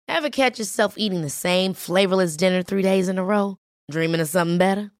Ever catch yourself eating the same flavorless dinner 3 days in a row? Dreaming of something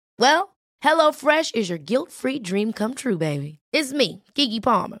better? Well, HelloFresh is your guilt-free dream come true, baby. It's me, Keke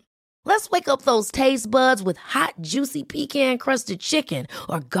Palmer. Let's wake up those taste buds with hot, juicy pecan-crusted chicken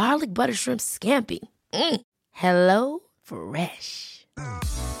or garlic butter shrimp scampi. Hello Fresh.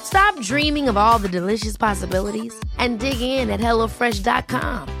 Stop dreaming of all the delicious possibilities and dig in at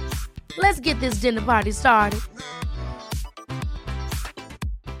HelloFresh.com. Let's get this dinner party started.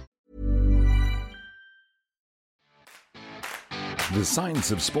 The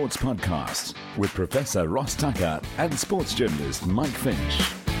Science of Sports podcast with Professor Ross Tucker and sports journalist Mike Finch.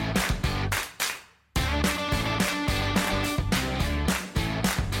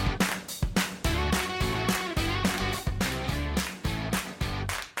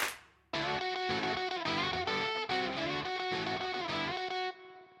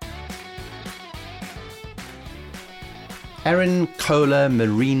 Arancola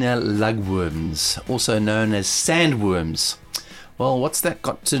marina lugworms, also known as sandworms. Well, what's that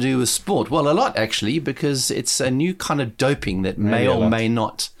got to do with sport? Well, a lot, actually, because it's a new kind of doping that may or may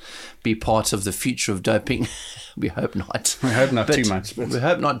not be part of the future of doping. We hope not. We hope not too much. We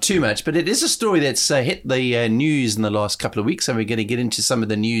hope not too much. But it is a story that's hit the news in the last couple of weeks, and we're going to get into some of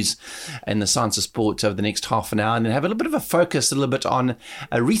the news and the science of sport over the next half an hour and then have a little bit of a focus a little bit on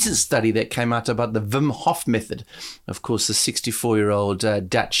a recent study that came out about the Wim Hof method. Of course, the 64-year-old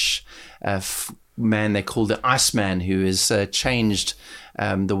Dutch man they call the Iceman, who has changed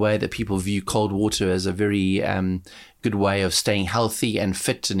the way that people view cold water as a very good way of staying healthy and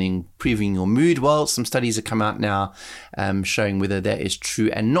fit and improving your mood. Well, some studies have come out now showing whether that is true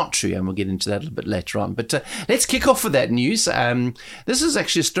and not true, and we'll get into that a little bit later on. But let's kick off with that news. This is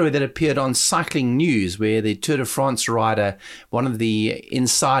actually a story that appeared on Cycling News, where the Tour de France rider, one of the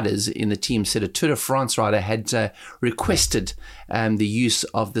insiders in the team, said a Tour de France rider had requested the use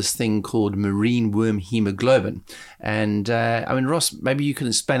of this thing called marine worm hemoglobin. And I mean, Ross, maybe you can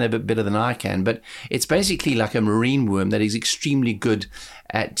explain it a bit better than I can, but it's basically like a marine worm that is extremely good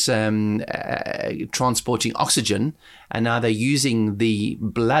at transporting oxygen, and now they're using the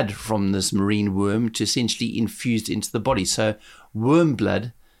blood from this marine worm to essentially infuse into the body. So worm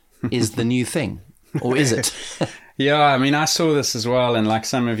blood is the new thing, or is it? Yeah, I mean, I saw this as well, and like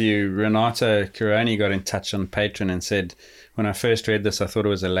some of you, Renato Curoni got in touch on Patreon and said, when I first read this, I thought it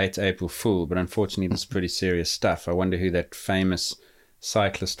was a late April Fool, but unfortunately this is pretty serious stuff. I wonder who that famous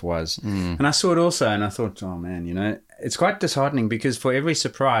cyclist was. And I saw it also, and I thought, oh man, you know, it's quite disheartening, because for every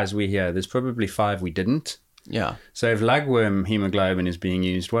surprise we hear, there's probably 5 we didn't. Yeah. So if lugworm hemoglobin is being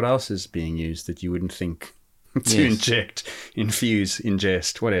used, what else is being used that you wouldn't think to inject, infuse,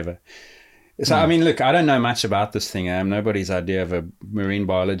 ingest, whatever? So, I mean, look, I don't know much about this thing. I'm nobody's idea of a marine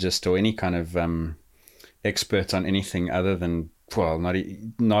biologist or any kind of expert on anything other than, well, not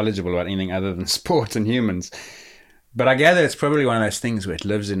knowledgeable about anything other than sport and humans. But I gather it's probably one of those things where it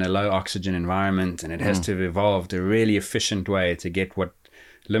lives in a low oxygen environment, and it has to have evolved a really efficient way to get what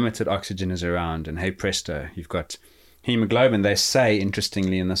limited oxygen is around. And hey presto, you've got hemoglobin. They say,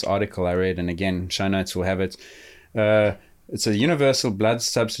 interestingly, in this article I read, and again, show notes will have it, it's a universal blood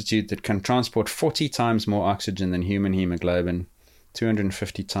substitute that can transport 40 times more oxygen than human hemoglobin,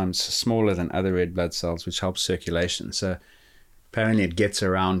 250 times smaller than other red blood cells, which helps circulation. So apparently it gets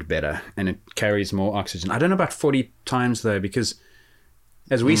around better and it carries more oxygen. I don't know about 40 times though, because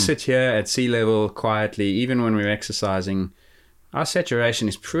as we sit here at sea level quietly, even when we're exercising, our saturation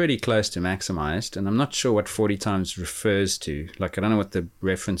is pretty close to maximized, and I'm not sure what 40 times refers to. Like, I don't know what the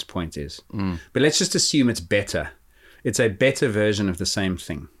reference point is. But let's just assume it's better. It's a better version of the same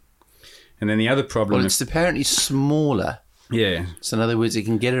thing. And then the other problem... Well, it's apparently smaller. Yeah. So in other words, it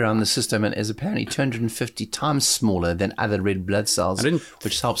can get around the system and is apparently 250 times smaller than other red blood cells,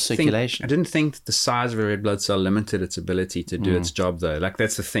 which helps circulation. I didn't think that the size of a red blood cell limited its ability to do its job, though. Like,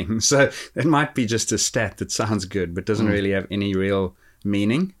 that's the thing. So it might be just a stat that sounds good, but doesn't really have any real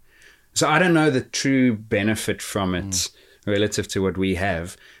meaning. So I don't know the true benefit from it relative to what we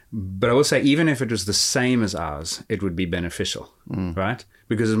have. But I will say, even if it was the same as ours, it would be beneficial, right?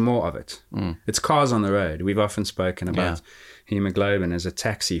 Because there's more of it. It's cars on the road. We've often spoken about hemoglobin as a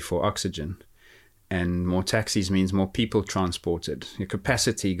taxi for oxygen. And more taxis means more people transported. Your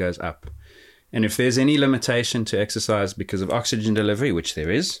capacity goes up. And if there's any limitation to exercise because of oxygen delivery, which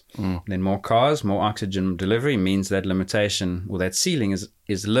there is, then more cars, more oxygen delivery means that limitation, or that ceiling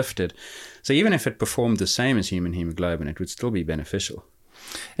is lifted. So even if it performed the same as human hemoglobin, it would still be beneficial.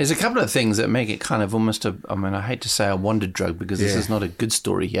 There's a couple of things that make it kind of almost I hate to say a wonder drug because this is not a good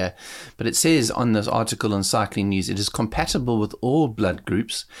story here, but it says on this article on Cycling News, it is compatible with all blood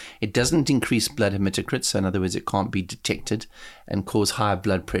groups. It doesn't increase blood hematocrit, so in other words, it can't be detected and cause higher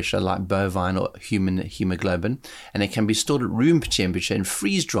blood pressure like bovine or human hemoglobin. And it can be stored at room temperature and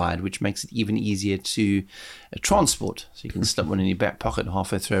freeze-dried, which makes it even easier to transport. So you can slip one in your back pocket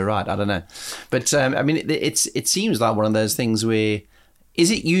halfway through a ride. I don't know. But, it seems like one of those things where,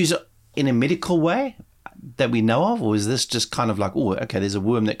 is it used in a medical way that we know of, or is this just kind of like, oh, okay, there's a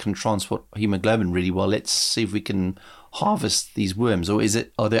worm that can transport hemoglobin really well, let's see if we can harvest these worms, or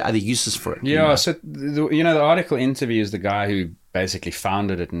are there other uses for it? Yeah, so the article interviews the guy who basically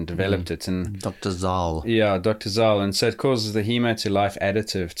founded it and developed it, and Dr. Zal. Yeah, Dr. Zal, and so it causes the Hemo to Life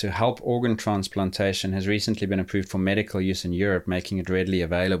additive to help organ transplantation has recently been approved for medical use in Europe, making it readily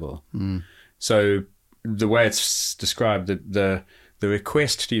available. So the way it's described, the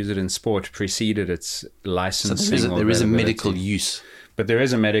request to use it in sport preceded its licensing. So there is a medical use. But there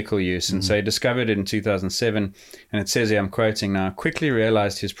is a medical use. And so he discovered it in 2007. And it says here, I'm quoting now, quickly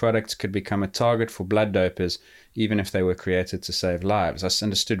realized his products could become a target for blood dopers, even if they were created to save lives. I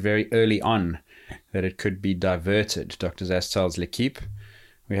understood very early on that it could be diverted. Dr. Zas tells L'Equipe.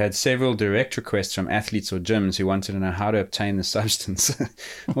 We had several direct requests from athletes or gyms who wanted to know how to obtain the substance.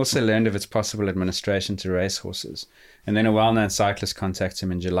 Also learned of its possible administration to racehorses. And then a well-known cyclist contacted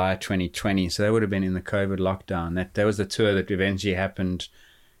him in July 2020. So that would have been in the COVID lockdown. That was the tour that eventually happened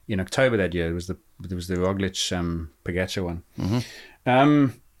in October that year. It was the Roglic Pogačar one.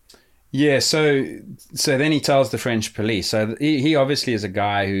 So then he tells the French police. So he obviously is a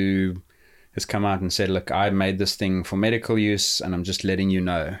guy who has come out and said, look, I made this thing for medical use and I'm just letting you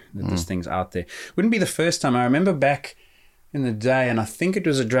know that this thing's out there. Wouldn't be the first time. I remember back in the day, and I think it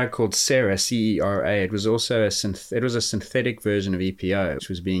was a drug called Cera, C-E-R-A. It was also a synthetic version of EPO, which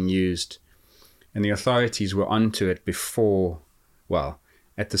was being used, and the authorities were onto it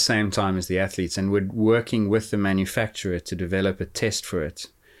at the same time as the athletes, and were working with the manufacturer to develop a test for it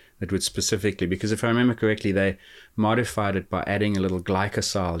that would specifically, because if I remember correctly, they modified it by adding a little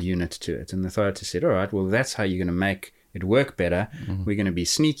glycoside unit to it, and the authorities said, all right, well, that's how you're going to make it work better. We're going to be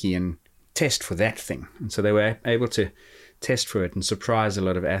sneaky and test for that thing. And so they were able to test for it and surprise a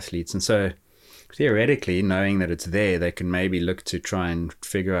lot of athletes. And so theoretically, knowing that it's there, they can maybe look to try and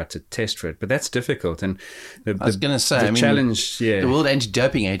figure out to test for it. But that's difficult. And the challenge, the World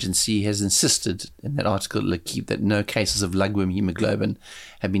Anti-Doping Agency has insisted in that article that no cases of lugworm hemoglobin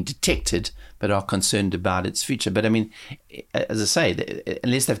have been detected, but are concerned about its future. But I mean, as I say,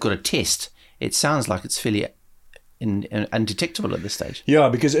 unless they've got a test, it sounds like it's fairly undetectable at this stage. Yeah,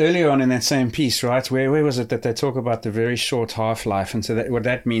 because earlier on in that same piece, right, where was it that they talk about the very short half-life? And so what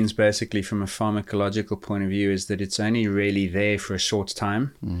that means basically from a pharmacological point of view is that it's only really there for a short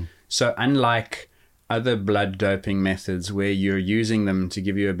time. So unlike other blood doping methods where you're using them to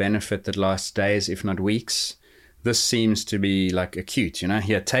give you a benefit that lasts days, if not weeks, this seems to be like acute.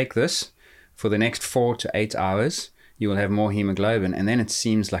 Here, take this for the next 4 to 8 hours, you will have more hemoglobin, and then it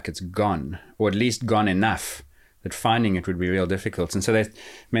seems like it's gone, or at least gone enough that finding it would be real difficult. And so they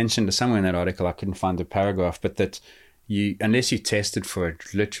mentioned somewhere in that article, I couldn't find the paragraph, but that unless you tested for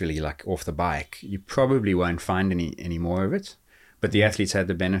it literally like off the bike, you probably won't find any more of it. But the athletes had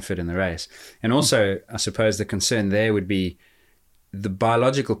the benefit in the race. And also, I suppose the concern there would be the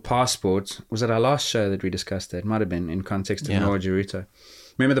biological passport. Was it our last show that we discussed that? It might have been in context of Nora Geruto.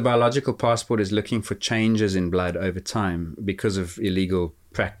 Remember, the biological passport is looking for changes in blood over time because of illegal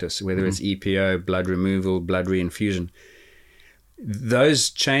practice, whether it's EPO, blood removal, blood reinfusion. Those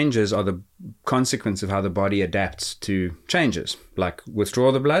changes are the consequence of how the body adapts to changes. Like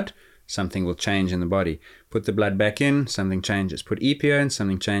withdraw the blood, something will change in the body. Put the blood back in, something changes. Put EPO in,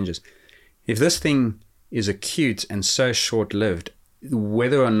 something changes. If this thing is acute and so short-lived,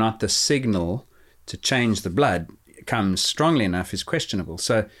 whether or not the signal to change the blood comes strongly enough is questionable.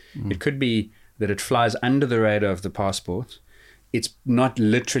 So it could be that it flies under the radar of the passport. It's not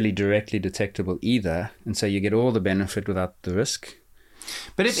literally directly detectable either, and so you get all the benefit without the risk.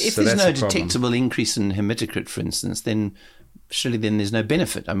 But if there's no detectable increase in hematocrit, for instance, then surely there's no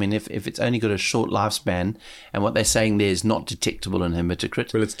benefit. I mean, if it's only got a short lifespan, and what they're saying there is not detectable in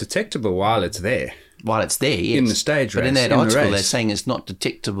hematocrit. Well, it's detectable while it's there. While it's there, yes. In the stage race. But in that article, they're saying it's not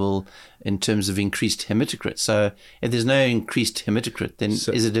detectable in terms of increased hematocrit. So if there's no increased hematocrit, then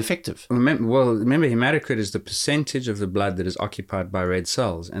is it effective? Remember, hematocrit is the percentage of the blood that is occupied by red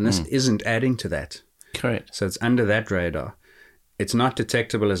cells, and this isn't adding to that. Correct. So it's under that radar. It's not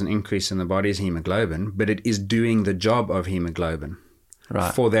detectable as an increase in the body's hemoglobin, but it is doing the job of hemoglobin.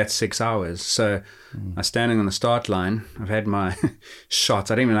 for that 6 hours. So I'm standing on the start line. I've had my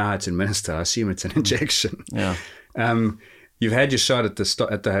shot. I don't even know how it's administered. I assume it's an injection. Yeah. You've had your shot at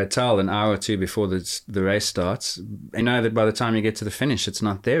the hotel an hour or two before the race starts. You know that by the time you get to the finish, it's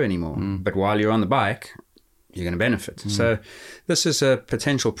not there anymore. But while you're on the bike, you're going to benefit. So this is a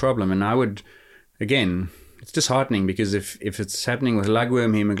potential problem. And I would, again, it's disheartening because if it's happening with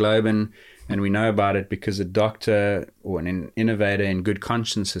lugworm hemoglobin, and we know about it because a doctor or an innovator in good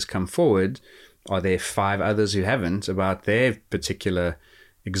conscience has come forward, are there 5 others who haven't about their particular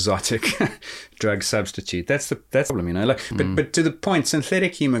exotic drug substitute? That's the problem, you know. But to the point,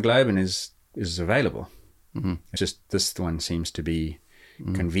 synthetic hemoglobin is available. It's just this one seems to be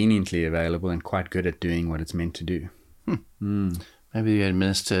conveniently available and quite good at doing what it's meant to do. Maybe you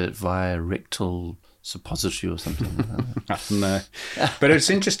administer it via rectal suppository or something. No, but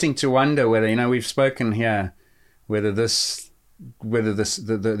it's interesting to wonder whether, you know, we've spoken here whether the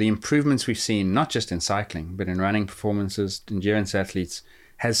improvements we've seen, not just in cycling but in running performances, endurance athletes,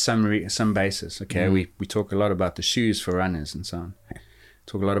 has some basis. Okay, we talk a lot about the shoes for runners and so on.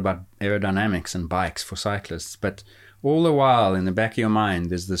 Talk a lot about aerodynamics and bikes for cyclists, but all the while in the back of your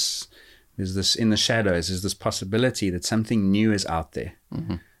mind there's this in the shadows, there's this possibility that something new is out there.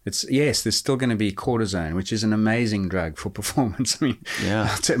 There's still going to be cortisone, which is an amazing drug for performance. I mean,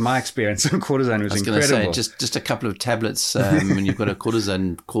 my experience of cortisone was incredible. I was going to say, just a couple of tablets, when you've got a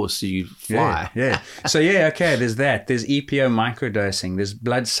cortisone course, you fly. Yeah. So, okay, there's that. There's EPO microdosing.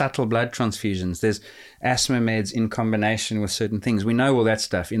 There's subtle blood transfusions. There's asthma meds in combination with certain things. We know all that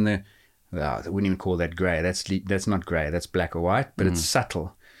stuff in the, I wouldn't even call that grey. That's not grey. That's black or white, but it's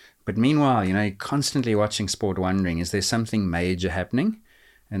subtle. But meanwhile, you know, you're constantly watching sport, wondering, is there something major happening?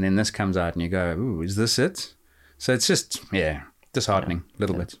 And then this comes out and you go, ooh, is this it? So it's just, disheartening a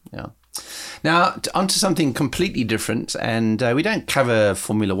little bit. Yeah. Now, onto something completely different. And we don't cover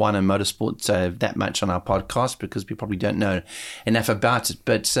Formula One and motorsport that much on our podcast because we probably don't know enough about it.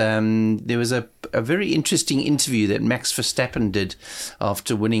 But there was a very interesting interview that Max Verstappen did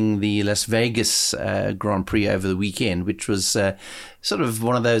after winning the Las Vegas Grand Prix over the weekend, which was sort of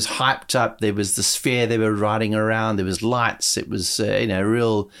one of those hyped up. There was the sphere they were riding around. There was lights. It was,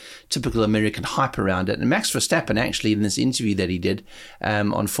 real typical American hype around it. And Max Verstappen actually, in this interview that he did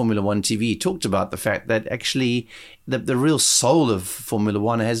on Formula One TV, talked about the fact that actually the real soul of Formula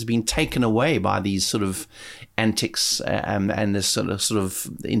One has been taken away by these sort of antics and this sort of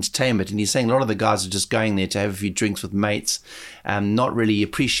entertainment. And he's saying a lot of the guys are just going there to have a few drinks with mates, not really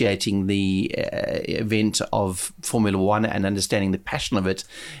appreciating the event of Formula One and understanding the passion of it.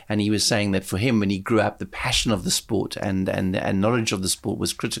 And he was saying that for him, when he grew up, the passion of the sport and knowledge of the sport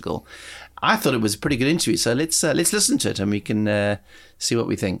was critical. I thought it was a pretty good interview, so let's listen to it and we can see what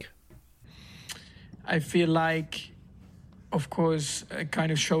we think. I feel like, of course, a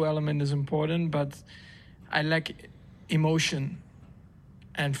kind of show element is important, but I lack emotion.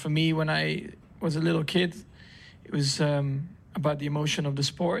 And for me, when I was a little kid, it was about the emotion of the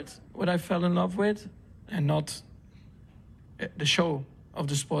sport, what I fell in love with, and not the show of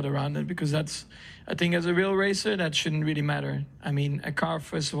the sport around it, because that's, I think as a real racer, that shouldn't really matter. I mean, a car,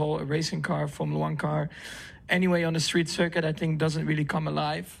 first of all, a racing car, Formula One car, anyway on the street circuit, I think doesn't really come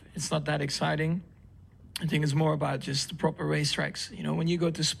alive. It's not that exciting. I think it's more about just the proper racetracks. You know, when you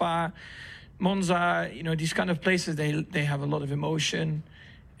go to Spa, Monza, you know, these kind of places, they have a lot of emotion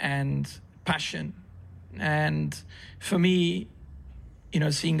and passion. And for me, you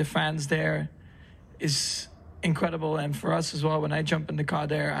know, seeing the fans there is incredible. And for us as well, when I jump in the car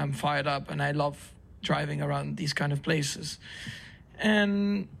there, I'm fired up and I love driving around these kind of places.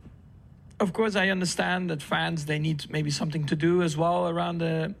 And of course, I understand that fans, they need maybe something to do as well around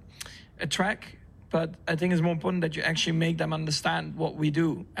a track. But I think it's more important that you actually make them understand what we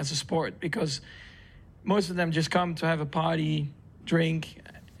do as a sport, because most of them just come to have a party, drink,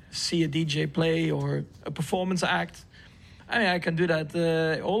 see a DJ play or a performance act. I mean, I can do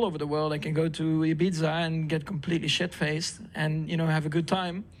that all over the world. I can go to Ibiza and get completely shit-faced and, you know, have a good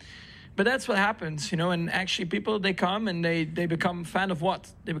time. But that's what happens, you know, and actually people, they come and they become fan of what?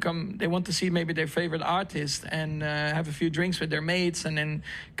 They want to see maybe their favorite artist and have a few drinks with their mates and then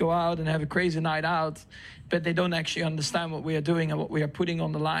go out and have a crazy night out. But they don't actually understand what we are doing and what we are putting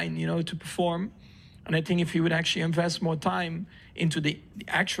on the line, you know, to perform. And I think if you would actually invest more time into the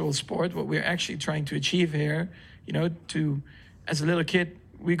actual sport, what we're actually trying to achieve here, you know, as a little kid,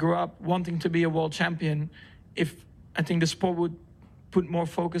 we grew up wanting to be a world champion. If I think the sport would put more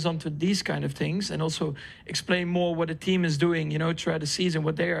focus onto these kind of things and also explain more what a team is doing, you know, throughout the season,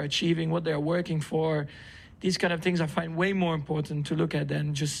 what they are achieving, what they're working for. These kind of things I find way more important to look at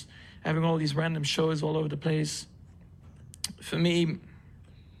than just having all these random shows all over the place. For me,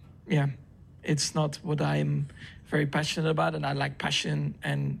 yeah, it's not what I'm very passionate about, and I like passion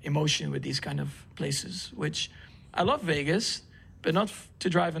and emotion with these kind of places, which I love Vegas, but not to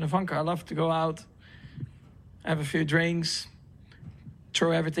drive in a Funker. I love to go out, have a few drinks,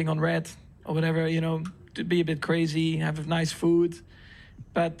 throw everything on red or whatever, to be a bit crazy, have nice food.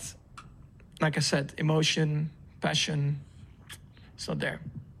 But like I said, emotion, passion, it's not there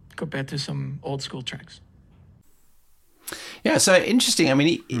compared to some old school tracks. Yeah, so interesting. I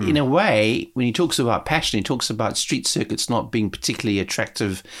mean, in a way, when he talks about passion, he talks about street circuits not being particularly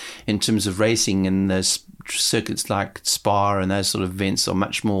attractive in terms of racing, and those circuits like Spa and those sort of events are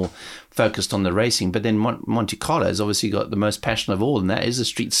much more focused on the racing. But then Monte Carlo has obviously got the most passion of all, and that is a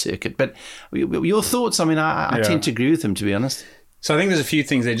street circuit. But your thoughts? I mean, I tend to agree with him, to be honest. So I think there's a few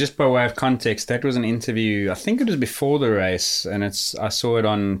things there. Just by way of context, that was an interview, I think it was before the race, and I saw it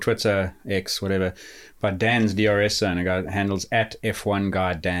on Twitter, X, whatever, by Dan's DRS zone, a guy that handles at F1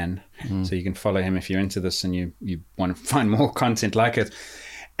 Guy Dan. So you can follow him if you're into this and you want to find more content like it.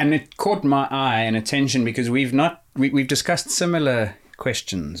 And it caught my eye and attention because we've discussed similar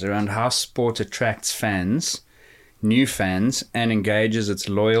questions around how sport attracts fans, new fans, and engages its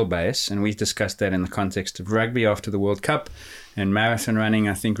loyal base. And we discussed that in the context of rugby after the World Cup and marathon running,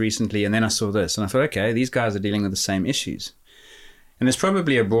 I think, recently. And then I saw this and I thought, okay, these guys are dealing with the same issues. And there's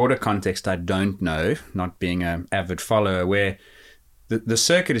probably a broader context I don't know, not being an avid follower, where the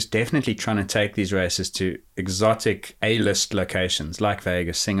circuit is definitely trying to take these races to exotic A-list locations like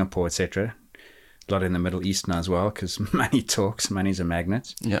Vegas, Singapore, etc. A lot in the Middle East now as well, because money talks, money's a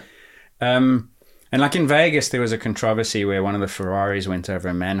magnet. Yeah. And like in Vegas, there was a controversy where one of the Ferraris went over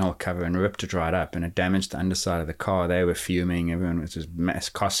a manhole cover and ripped it right up, and it damaged the underside of the car. They were fuming. Everyone was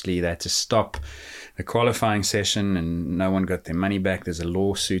just costly. They had to stop the qualifying session, and no one got their money back. There's a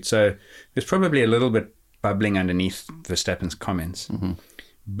lawsuit. So there's probably a little bit bubbling underneath Verstappen's comments. Mm-hmm.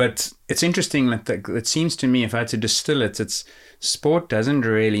 But it's interesting that it seems to me, if I had to distill it, it's sport doesn't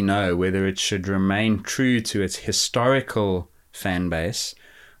really know whether it should remain true to its historical fan base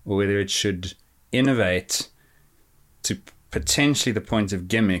or whether it should innovate to potentially the point of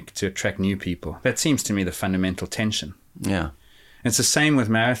gimmick to attract new people. That seems to me the fundamental tension. Yeah. It's the same with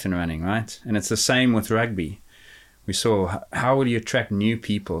marathon running, right? And it's the same with rugby. We saw how will you attract new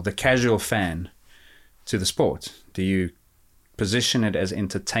people, the casual fan, to the sport? Do you position it as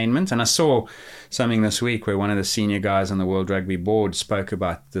entertainment? And I saw something this week where one of the senior guys on the World Rugby Board spoke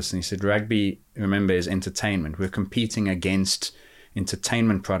about this, and he said, rugby, remember, is entertainment. We're competing against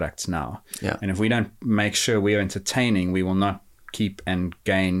entertainment products now. Yeah. And if we don't make sure we are entertaining, we will not keep and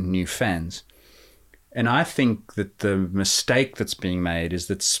gain new fans. And I think that the mistake that's being made is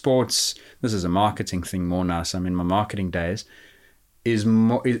that sports, this is a marketing thing more now, so I'm in my marketing days, is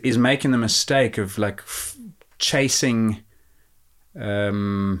making the mistake of like chasing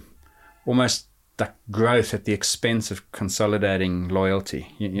almost like growth at the expense of consolidating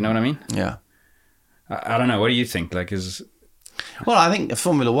loyalty. You know what I mean? Yeah. I don't know. What do you think? Well, I think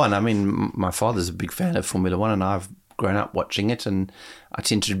Formula One, I mean, my father's a big fan of Formula One, and I've grown up watching it, and I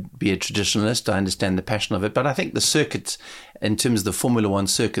tend to be a traditionalist. I understand the passion of it, but I think the circuit, in terms of the Formula One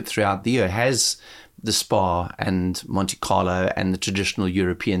circuit throughout the year, has the Spa and Monte Carlo and the traditional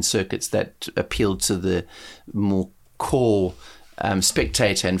European circuits that appeal to the more core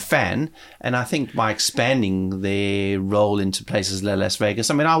spectator and fan. And I think by expanding their role into places like Las Vegas,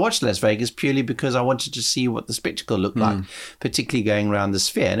 I mean, I watched Las Vegas purely because I wanted to see what the spectacle looked like, particularly going around the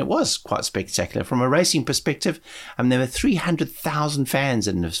sphere. And it was quite spectacular. From a racing perspective, there were 300,000 fans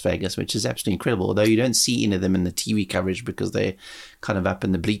in Las Vegas, which is absolutely incredible, although you don't see any of them in the TV coverage because they're kind of up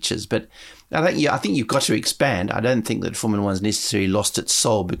in the bleachers. But I think you've got to expand. I don't think that Formula One's necessarily lost its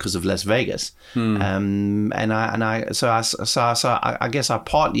soul because of Las Vegas. I guess I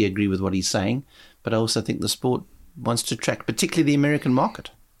partly agree with what he's saying, but I also think the sport wants to attract particularly the American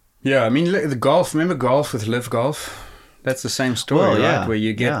market. Yeah, I mean, the golf. Remember golf with Live Golf? That's the same story, right? Where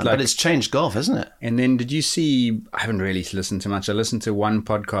you get but it's changed golf, isn't it? And then did you see? I haven't really listened to much. I listened to one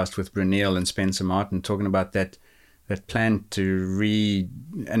podcast with Brunel and Spencer Martin talking about that plan to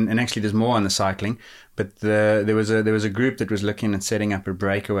and actually there's more on the cycling, but there was a group that was looking at setting up a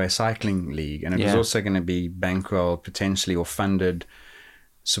breakaway cycling league, and it was also going to be bankrolled potentially or funded,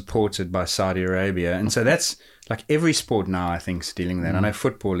 supported by Saudi Arabia. And so that's like every sport now, I think, is dealing with that. I know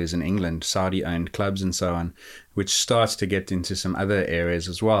football is in England, Saudi-owned clubs and so on, which starts to get into some other areas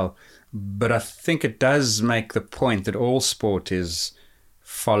as well. But I think it does make the point that all sport is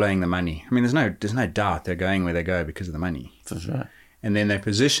following the money. I mean, there's no doubt they're going where they go because of the money. For sure. And then they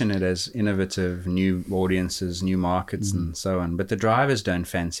position it as innovative, new audiences, new markets, and so on. But the drivers don't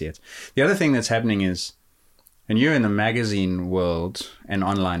fancy it. The other thing that's happening is, and you're in the magazine world and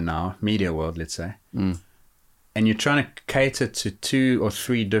online now, media world, let's say, and you're trying to cater to 2 or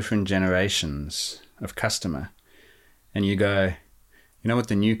 3 different generations of customer, and you go, you know what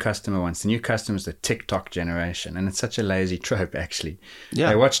the new customer wants? The new customer is the TikTok generation. And it's such a lazy trope, actually. Yeah.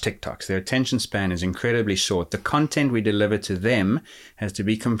 They watch TikToks. Their attention span is incredibly short. The content we deliver to them has to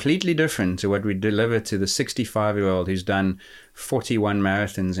be completely different to what we deliver to the 65-year-old who's done 41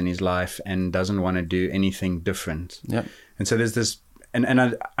 marathons in his life and doesn't want to do anything different. Yeah. And so there's this... And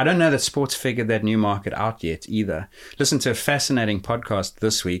I don't know that sports figured that new market out yet either. Listen to a fascinating podcast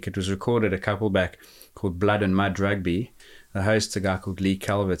this week. It was recorded a couple back called Blood and Mud Rugby. The host's a guy called Lee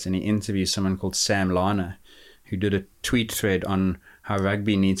Calvert, and he interviews someone called Sam Larner, who did a tweet thread on how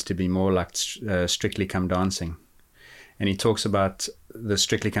rugby needs to be more like Strictly Come Dancing. And he talks about the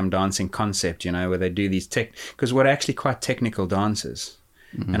Strictly Come Dancing concept, you know, where they do these because we're actually quite technical dancers.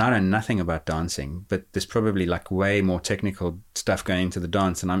 Mm-hmm. And I know nothing about dancing, but there's probably like way more technical stuff going into the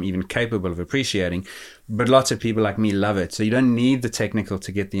dance than I'm even capable of appreciating. But lots of people like me love it. So you don't need the technical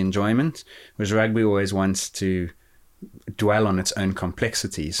to get the enjoyment, whereas rugby always wants to dwell on its own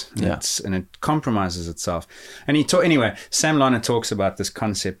complexities, and it compromises itself. And anyway, Sam Larner talks about this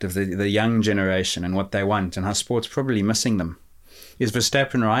concept of the young generation and what they want, and how sport's probably missing them. Is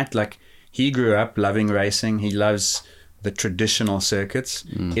Verstappen right? Like, he grew up loving racing. He loves the traditional circuits.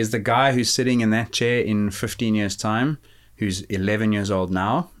 Is the guy who's sitting in that chair in 15 years' time, who's 11 years old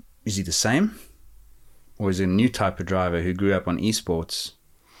now, is he the same? Or is he a new type of driver who grew up on esports?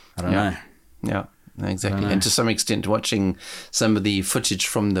 I don't know. Yeah. Exactly. And to some extent, watching some of the footage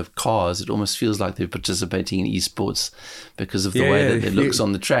from the cars, it almost feels like they're participating in esports because of the way that it looks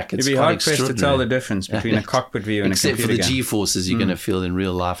on the track. It's It'd be quite hard-pressed to tell the difference between a cockpit view and a computer game. Except for the G-forces you're going to feel in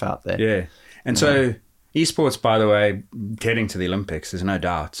real life out there. Yeah. And so esports, by the way, getting to the Olympics, there's no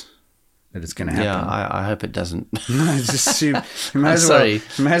doubt that it's going to happen. Yeah, I hope it doesn't. No, it's just you may as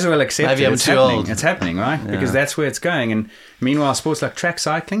well accept Maybe it. I'm It's too happening. old. It's happening, right? Yeah. Because that's where it's going. And meanwhile, sports like track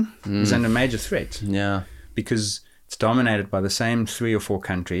cycling is under major threat. Yeah. Because it's dominated by the same 3 or 4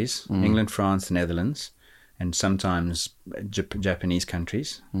 countries, England, France, the Netherlands, and sometimes Japanese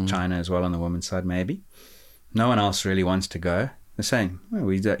countries, China as well on the women's side maybe. No one else really wants to go. They're saying, well,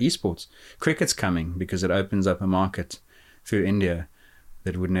 we do esports. Cricket's coming because it opens up a market through India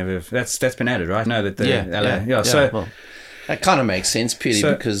that would never have... That's been added, right? No, that Well, that kind of makes sense purely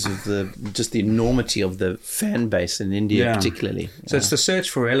because of the enormity of the fan base in India particularly. So it's the search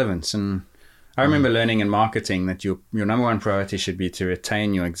for relevance. And I remember learning in marketing that your number one priority should be to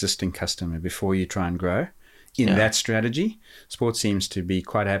retain your existing customer before you try and grow. In that strategy, sports seems to be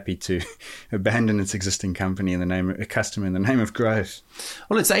quite happy to abandon its existing customer in the name of growth.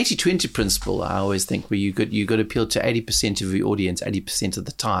 Well, it's the 80-20 principle, I always think, where you got to appeal to 80% of your audience 80% of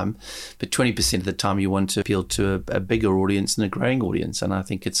the time, but 20% of the time you want to appeal to a bigger audience and a growing audience. And I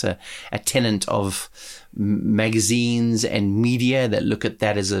think it's a tenet of magazines and media that look at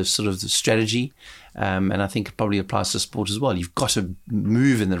that as a sort of strategy. And I think it probably applies to sport as well. You've got to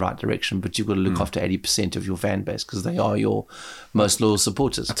move in the right direction, but you've got to look after 80% of your fan base because they are your most loyal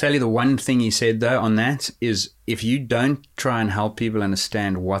supporters. I'll tell you the one thing he said, though, on that is if you don't try and help people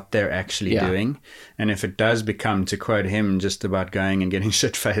understand what they're actually doing, and if it does become, to quote him, just about going and getting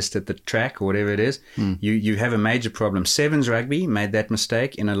shit-faced at the track or whatever it is, you have a major problem. Sevens rugby made that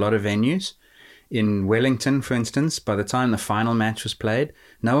mistake in a lot of venues. In Wellington, for instance, by the time the final match was played,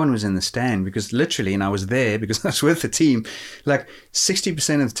 no one was in the stand because literally, and I was there because I was with the team, like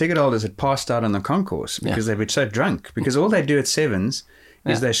 60% of the ticket holders had passed out on the concourse because they were so drunk. Because all they do at Sevens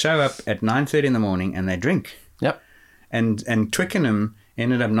is they show up at 9:30 in the morning and they drink. Yep. And Twickenham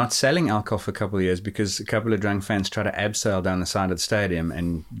ended up not selling alcohol for a couple of years because a couple of drunk fans tried to abseil down the side of the stadium,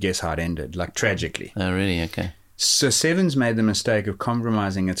 and guess how it ended? Like tragically. Oh, really? Okay. So Sevens made the mistake of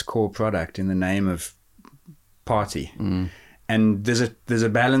compromising its core product in the name of party. And there's a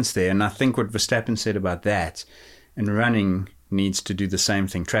balance there. And I think what Verstappen said about that, and running needs to do the same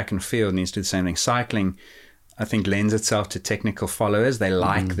thing. Track and field needs to do the same thing. Cycling, I think, lends itself to technical followers. They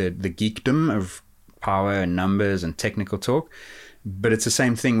like the geekdom of power and numbers and technical talk. But it's the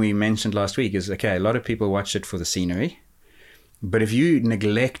same thing we mentioned last week is, okay, a lot of people watch it for the scenery. But if you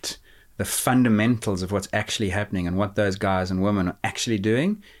neglect the fundamentals of what's actually happening and what those guys and women are actually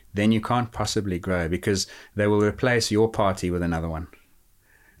doing, then you can't possibly grow because they will replace your party with another one.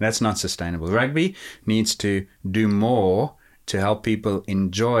 That's not sustainable. Rugby needs to do more to help people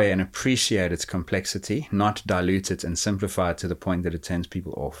enjoy and appreciate its complexity, not dilute it and simplify it to the point that it turns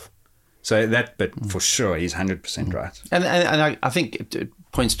people off. So that, but for sure, he's 100% right. And I think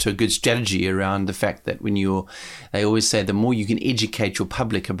points to a good strategy around the fact that they always say the more you can educate your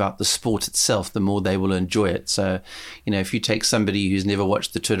public about the sport itself, the more they will enjoy it. So, if you take somebody who's never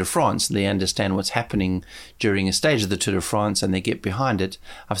watched the Tour de France and they understand what's happening during a stage of the Tour de France and they get behind it,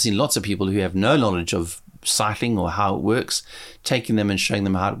 I've seen lots of people who have no knowledge of cycling or how it works, taking them and showing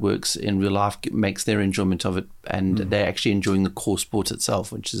them how it works in real life makes their enjoyment of it, and they're actually enjoying the core sport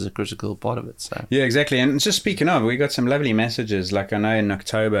itself, which is a critical part of it. So yeah, exactly. And just speaking of, we got some lovely messages. Like I know in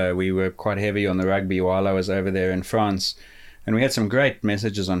October we were quite heavy on the rugby while I was over there in France, and we had some great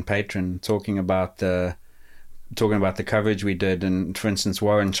messages on Patreon talking about the coverage we did. And for instance,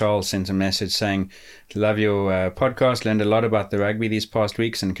 Warren Charles sent a message saying, love your podcast, learned a lot about the rugby these past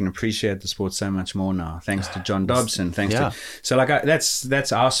weeks and can appreciate the sport so much more now, thanks to John Dobson.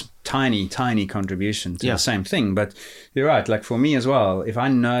 That's our tiny contribution to the same thing. But you're right, like for me as well, if I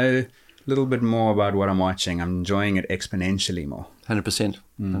know a little bit more about what I'm watching, I'm enjoying it exponentially more. 100%.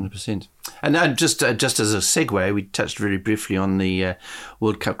 And just as a segue, we touched very briefly on the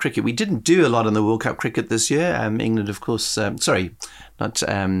World Cup cricket. We didn't do a lot on the World Cup cricket this year. England, of course, not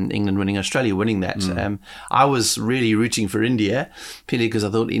England winning, Australia winning that. I was really rooting for India, purely because I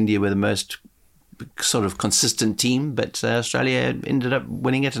thought India were the most sort of consistent team, but Australia ended up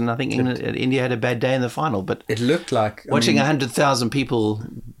winning it, and I think India had a bad day in the final. But it looked like watching 100,000 people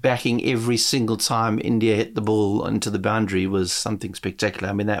backing every single time India hit the ball into the boundary was something spectacular.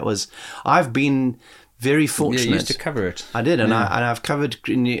 I mean, I've been very fortunate. You used to cover it. I did, and I've covered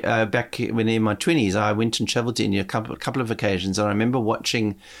back when in my 20s. I went and travelled to India a couple of occasions, and I remember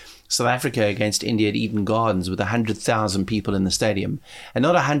watching South Africa against India at Eden Gardens with 100,000 people in the stadium, and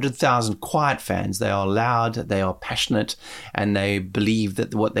not 100,000 quiet fans. They are loud, they are passionate, and they believe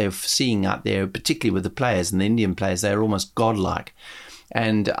that what they're seeing out there, particularly with the players and the Indian players, they're almost godlike.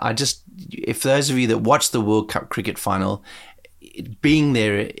 And if those of you that watched the World Cup cricket final, being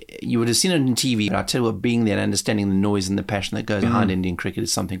there, you would have seen it on TV, but I tell you what, being there and understanding the noise and the passion that goes behind Indian cricket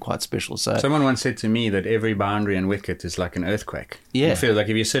is something quite special. So someone once said to me that every boundary and wicket is like an earthquake. Yeah. You feel like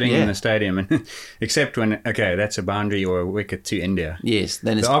if you're sitting in the stadium, and except when, that's a boundary or a wicket to India. Yes,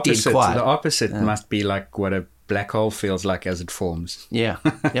 then it's dead quiet. The opposite Yeah. must be like what a black hole feels like as it forms. Yeah.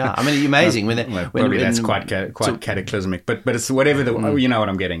 I mean, it's amazing. That's quite cataclysmic, but it's whatever you know what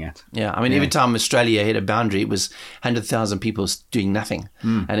I'm getting at. Yeah, I mean, every time Australia hit a boundary, it was 100,000 people doing nothing,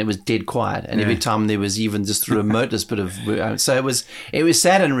 and it was dead quiet. And every time there was even just the remotest bit of, so it was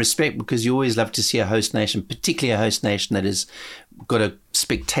sad in respect, because you always love to see a host nation, particularly a host nation that has got a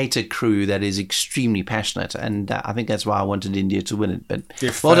spectator crew that is extremely passionate, and I think that's why I wanted India to win it. But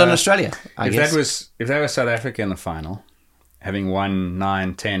well done, Australia. If that was South Africa in the final, having won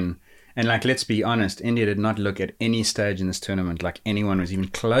 9-10, and let's be honest, India did not look at any stage in this tournament like anyone was even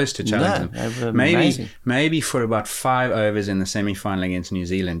close to challenge them. Maybe for about 5 overs in the semi-final against New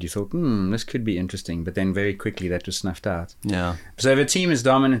Zealand, you thought, this could be interesting, but then very quickly that was snuffed out. Yeah. So if a team as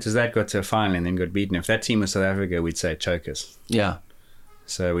dominant as that got to a final and then got beaten, if that team was South Africa, we'd say chokers. Yeah.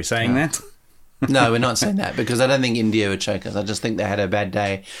 So are we saying that? No, we're not saying that, because I don't think India were chokers. I just think they had a bad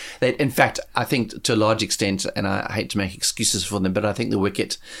day. In fact, I think to a large extent, and I hate to make excuses for them, but I think the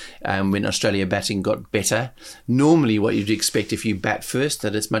wicket, when Australia batting got better, normally what you'd expect if you bat first,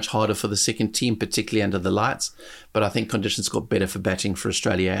 that it's much harder for the second team, particularly under the lights. But I think conditions got better for batting for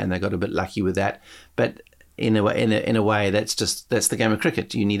Australia, and they got a bit lucky with that. But in a way, that's the game of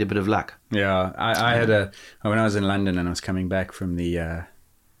cricket. You need a bit of luck. Yeah, I had when I was in London and I was coming back from the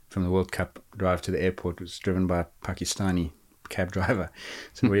World Cup drive to the airport, was driven by a Pakistani cab driver.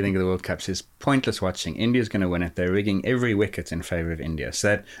 So what do you think of the World Cup? Says, pointless watching. India's going to win it. They're rigging every wicket in favour of India.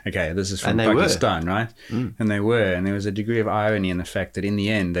 So this is from Pakistan, right? And they were. And there was a degree of irony in the fact that in the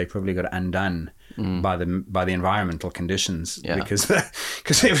end, they probably got undone by the environmental conditions, because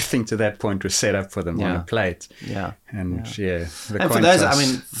everything to that point was set up for them on a plate. Yeah. And for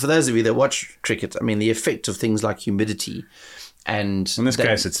those of you that watch cricket, I mean, the effect of things like humidity, and in this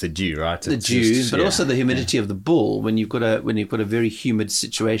case it's the dew, right? The dew, but also the humidity of the ball. When you've got a very humid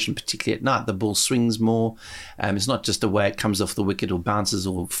situation, particularly at night, the ball swings more. It's not just the way it comes off the wicket or bounces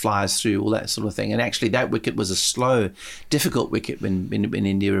or flies through, all that sort of thing. And actually, that wicket was a slow, difficult wicket when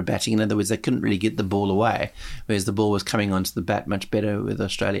India were batting. In other words, they couldn't really get the ball away, whereas the ball was coming onto the bat much better with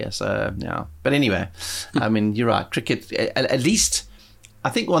Australia. So yeah, but anyway, I mean, you're right. Cricket, at least. I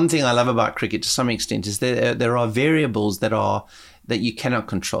think one thing I love about cricket to some extent is there are variables that you cannot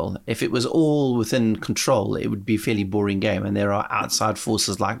control. If it was all within control, it would be a fairly boring game. And there are outside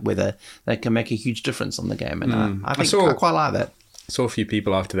forces like weather that can make a huge difference on the game. And I quite like that. I saw a few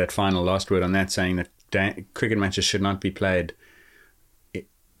people after that final, last word on that, saying that cricket matches should not be played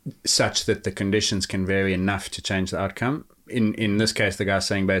such that the conditions can vary enough to change the outcome. in this case, the guy's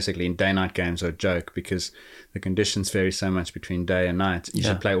saying basically in day-night games are a joke because the conditions vary so much between day and night. You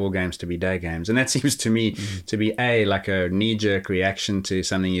should play all games to be day games. And that seems to me to be A, like a knee-jerk reaction to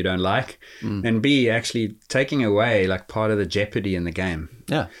something you don't like, and B, actually taking away like part of the jeopardy in the game.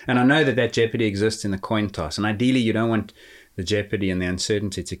 Yeah. And I know that jeopardy exists in the coin toss. And ideally, you don't want the jeopardy and the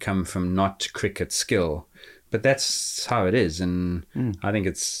uncertainty to come from not cricket skill. But that's how it is, and I think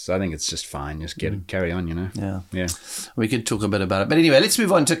it's just fine. Just carry on, you know. Yeah. We could talk a bit about it, but anyway, let's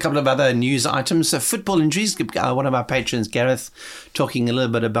move on to a couple of other news items. So, football injuries. One of our patrons, Gareth, talking a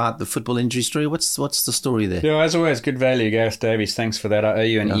little bit about the football injury story. What's the story there? Yeah, as always, good value, Gareth Davies. Thanks for that. I owe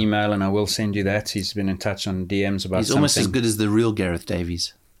you an email, and I will send you that. He's been in touch on DMs about. He's almost as good as the real Gareth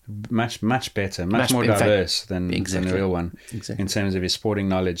Davies. Much better, much more diverse than the real one in terms of his sporting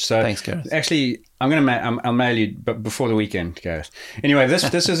knowledge. So thanks, Gareth. Actually, I'll mail you, but before the weekend, Gareth. Anyway,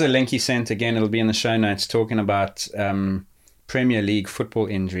 this is a link he sent. Again, it'll be in the show notes, talking about Premier League football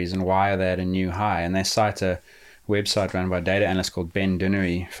injuries and why they're at a new high. And they cite a website run by a data analyst called Ben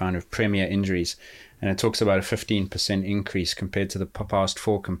Dinnery, founder of Premier Injuries. And it talks about a 15% increase compared to the past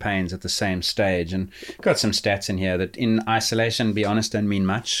 4 campaigns at the same stage. And got some stats in here that in isolation, be honest, don't mean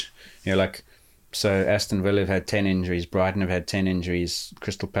much. You know, like, so Aston Villa have had 10 injuries, Brighton have had 10 injuries,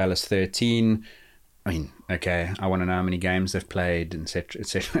 Crystal Palace 13. I mean, okay, I want to know how many games they've played,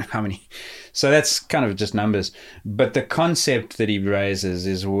 etc. How many? So that's kind of just numbers. But the concept that he raises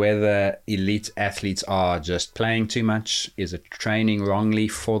is whether elite athletes are just playing too much, is it training wrongly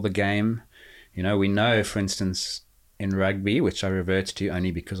for the game? You know, we know, for instance, in rugby, which I revert to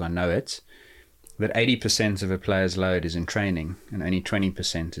only because I know it, that 80% of a player's load is in training and only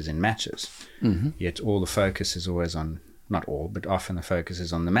 20% is in matches. Yet all the focus is always on, not all, but often the focus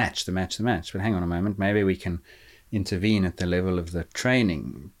is on the match. But hang on a moment, maybe we can intervene at the level of the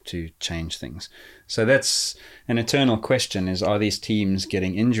training to change things. So that's an eternal question, is are these teams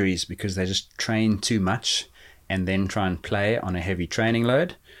getting injuries because they just train too much and then try and play on a heavy training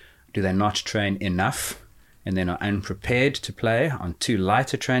load? Do they not train enough and then are unprepared to play on too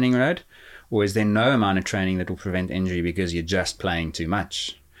light a training load? Or is there no amount of training that will prevent injury because you're just playing too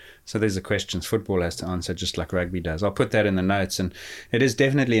much? So there's the questions football has to answer, just like rugby does. I'll put that in the notes, and it is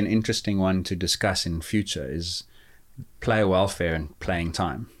definitely an interesting one to discuss in future, is player welfare and playing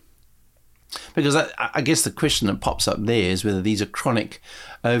time. Because I guess the question that pops up there is whether these are chronic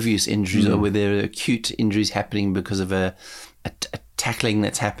overuse injuries or whether they're acute injuries happening because of a tackling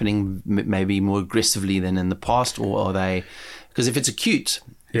that's happening maybe more aggressively than in the past, or are they? Because if it's acute,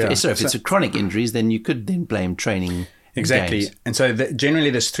 if it's a chronic injuries, then you could then blame training. Exactly. Games. And so generally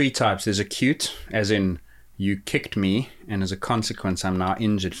there's 3 types. There's acute, as in you kicked me, and as a consequence I'm now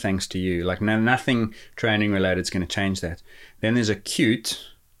injured thanks to you. Like nothing training related is going to change that. Then there's acute.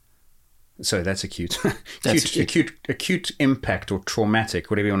 So that's acute. acute impact or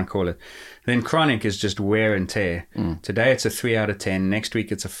traumatic, whatever you want to call it. Then chronic is just wear and tear. Today it's a 3 out of 10. Next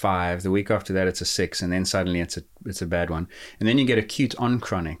week it's a 5. The week after that it's a 6, and then suddenly it's a bad one. And then you get acute on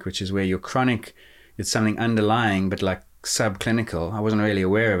chronic, which is where your chronic, it's something underlying but like subclinical. I wasn't really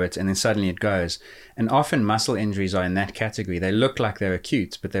aware of it, and then suddenly it goes. And often muscle injuries are in that category. They look like they're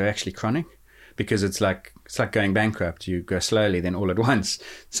acute, but they're actually chronic. Because it's like going bankrupt. You go slowly, then all at once.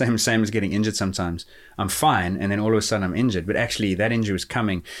 Same as getting injured sometimes. I'm fine, and then all of a sudden I'm injured. But actually, that injury was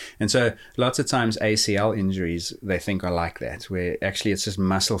coming. And so lots of times ACL injuries, they think are like that, where actually it's just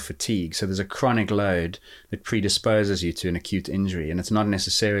muscle fatigue. So there's a chronic load that predisposes you to an acute injury. And it's not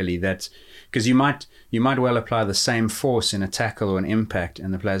necessarily that, because you might well apply the same force in a tackle or an impact,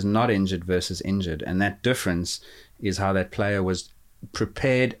 and the player's not injured versus injured. And that difference is how that player was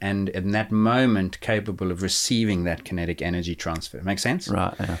prepared and in that moment capable of receiving that kinetic energy transfer. Make sense?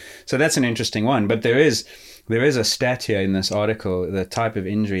 Right. Yeah. So that's an interesting one. But there is a stat here in this article, the type of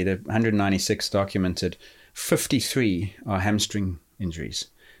injury, the 196 documented, 53 are hamstring injuries.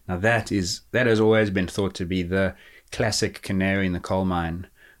 Now that has always been thought to be the classic canary in the coal mine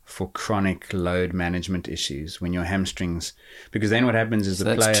for chronic load management issues, when your hamstrings, because then what happens is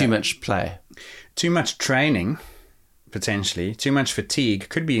that's too much play, too much training, potentially, too much fatigue,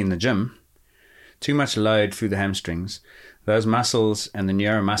 could be in the gym, too much load through the hamstrings. Those muscles and the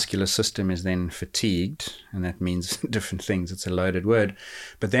neuromuscular system is then fatigued, and that means different things. It's a loaded word.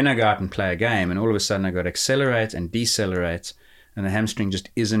 But then I go out and play a game, and all of a sudden I got to accelerate and decelerate, and the hamstring just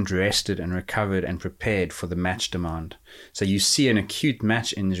isn't rested and recovered and prepared for the match demand. So you see an acute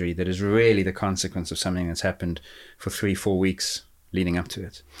match injury that is really the consequence of something that's happened for 3-4 weeks leading up to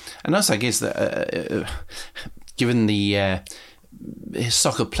it. And also, I guess, that given the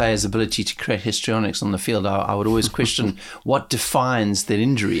soccer players' ability to create histrionics on the field, I would always question what defines that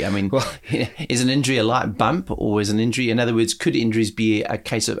injury. I mean, is an injury a light bump, or is an injury, in other words, could injuries be a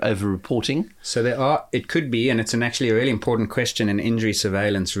case of over-reporting? So it could be, and it's actually a really important question in injury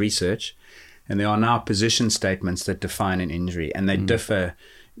surveillance research. And there are now position statements that define an injury, and they differ.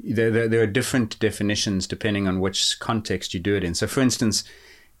 There are different definitions depending on which context you do it in. So, for instance,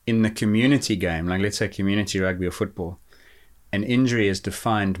 in the community game, like let's say community rugby or football, an injury is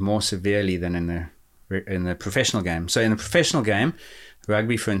defined more severely than in the professional game. So, in the professional game,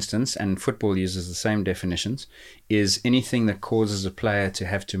 rugby, for instance, and football uses the same definitions, is anything that causes a player to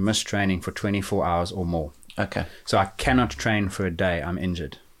have to miss training for 24 hours or more. Okay. So, I cannot train for a day. I'm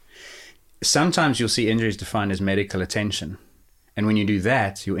injured. Sometimes you'll see injuries defined as medical attention. And when you do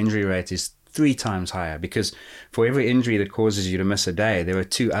that, your injury rate is 3 times higher, because for every injury that causes you to miss a day, there are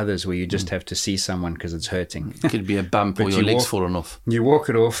 2 others where you just have to see someone because it's hurting. It could be a bump or your leg's fallen off. You walk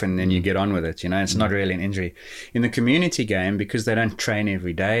it off and then you get on with it. It's not really an injury. In the community game, because they don't train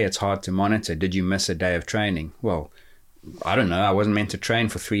every day, it's hard to monitor. Did you miss a day of training? Well, I don't know. I wasn't meant to train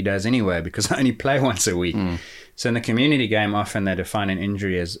for 3 days anyway because I only play once a week. So in the community game, often they define an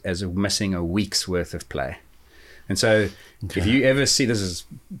injury as missing a week's worth of play. And so if you ever see, this is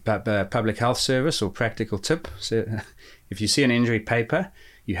public health service or practical tip, so if you see an injury paper,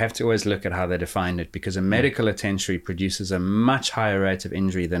 you have to always look at how they defined it, because a medical attention produces a much higher rate of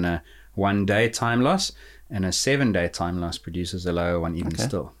injury than a 1-day time loss, and a 7-day time loss produces a lower one even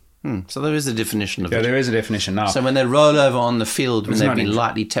still. So there is a definition of it. Yeah, there is a definition now. So when they roll over on the field, when they've been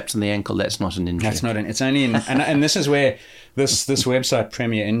lightly tapped on the ankle, that's not an injury. That's not an. It's only in, and this is where this website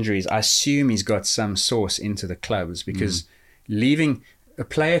Premier Injuries. I assume he's got some source into the clubs, because a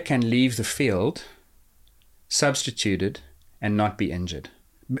player can leave the field substituted and not be injured.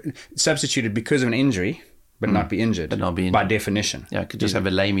 Substituted because of an injury, but not be injured. But not be injured. By definition. Yeah, could just have a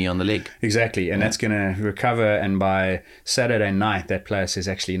lamie on the leg. Exactly, and that's going to recover, and by Saturday night, that player says,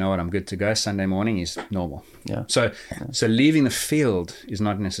 actually, you know what, I'm good to go. Sunday morning, he's normal. Yeah. So leaving the field is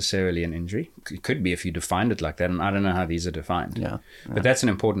not necessarily an injury. It could be if you defined it like that, and I don't know how these are defined. Yeah. But that's an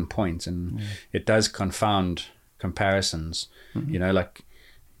important point, and it does confound comparisons, like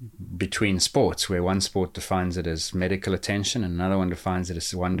between sports, where one sport defines it as medical attention and another one defines it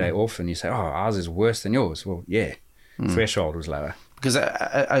as 1 day off, and you say, oh, ours is worse than yours. Well, yeah, threshold was lower. Because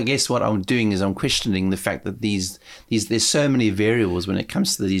I guess what I'm doing is I'm questioning the fact that there's so many variables when it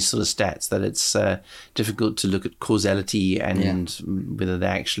comes to these sort of stats that it's difficult to look at causality and whether they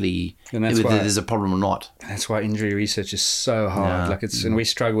actually, whether there's a problem or not. That's why injury research is so hard. And we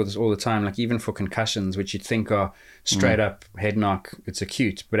struggle with this all the time. Like even for concussions, which you'd think are straight up head knock, it's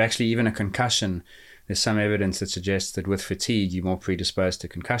acute, but actually even a concussion, there's some evidence that suggests that with fatigue you're more predisposed to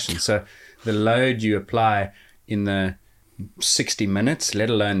concussion. So the load you apply in the 60 minutes, let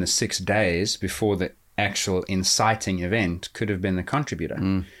alone the 6 days before the actual inciting event, could have been the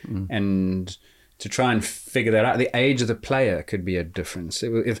contributor. And to try and figure that out, the age of the player could be a difference.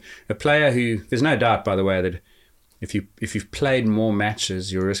 If a player who, there's no doubt, by the way, that if you've played more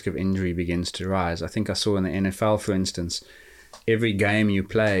matches, your risk of injury begins to rise. I think I saw in the NFL, for instance, every game you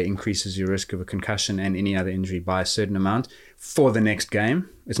play increases your risk of a concussion and any other injury by a certain amount for the next game.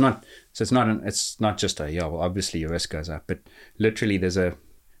 It's not just obviously your risk goes up, but literally there's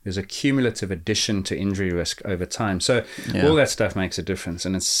a cumulative addition to injury risk over time. So all that stuff makes a difference,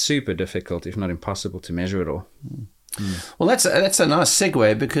 and it's super difficult, if not impossible, to measure it all. Well, that's a nice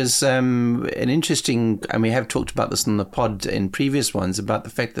segue, because an interesting, and we have talked about this in the pod in previous ones, about the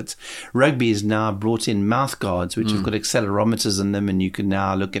fact that rugby has now brought in mouth guards, which have got accelerometers in them, and you can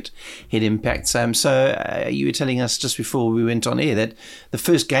now look at head impacts. So you were telling us just before we went on air that the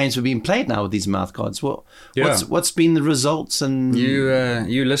first games were being played now with these mouth guards. What's been the results? And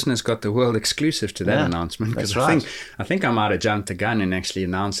you listeners got the world exclusive to that announcement. That's right. I think I might have jumped the gun and actually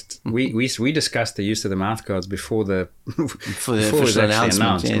announced. We discussed the use of the mouth guards before the official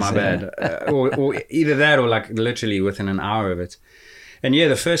announcement. Yes, my bad. Or either that, or like literally within an hour of it. And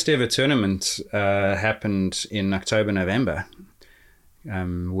the first ever tournament happened in October, November,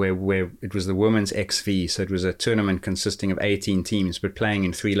 where it was the Women's XV. So it was a tournament consisting of 18 teams, but playing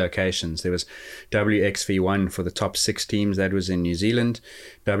in 3 locations. There was WXV1 for the top 6 teams. That was in New Zealand.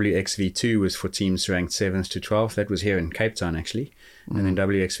 WXV2 was for teams ranked 7th to 12th. That was here in Cape Town, actually. And then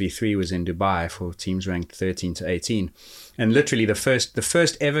WXV3 was in Dubai for teams ranked 13 to 18. And literally the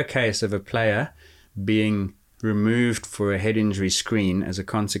first ever case of a player being removed for a head injury screen as a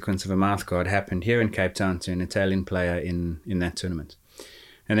consequence of a mouth guard happened here in Cape Town to an Italian player in that tournament.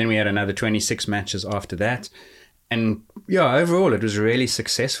 And then we had another 26 matches after that. And overall it was really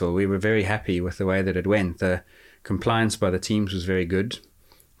successful. We were very happy with the way that it went. The Compliance by the teams was very good.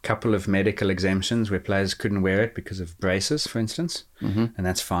 Couple of medical exemptions where players couldn't wear it because of braces, for instance, and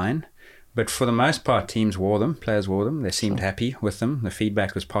that's fine. But for the most part, teams wore them, players wore them. They seemed happy with them. The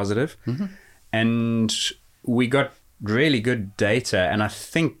feedback was positive. And we got really good data, and I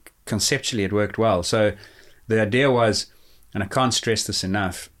think conceptually it worked well. So the idea was, and I can't stress this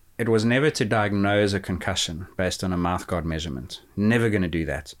enough, it was never to diagnose a concussion based on a mouthguard measurement. Never going to do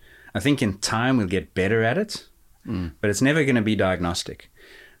that. I think in time we'll get better at it, but it's never going to be diagnostic.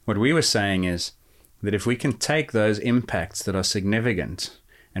 What we were saying is that if we can take those impacts that are significant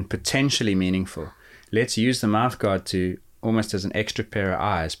and potentially meaningful, let's use the mouthguard to, almost as an extra pair of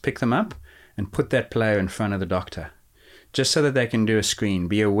eyes, pick them up and put that player in front of the doctor, just so that they can do a screen,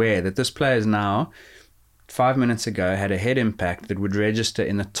 be aware that this player is now, 5 minutes ago, had a head impact that would register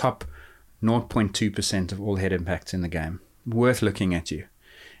in the top 0.2% of all head impacts in the game. Worth looking at you.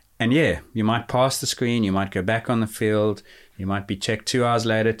 And yeah, you might pass the screen, you might go back on the field, you might be checked 2 hours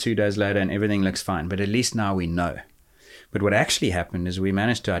later, 2 days later, and everything looks fine. But at least now we know. But what actually happened is we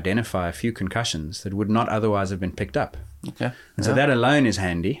managed to identify a few concussions that would not otherwise have been picked up. Okay. And so that alone is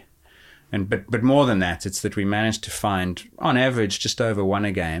handy. But more than that, it's that we managed to find, on average, just over one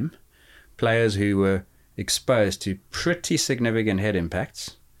a game, players who were exposed to pretty significant head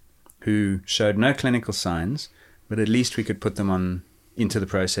impacts, who showed no clinical signs, but at least we could put them on into the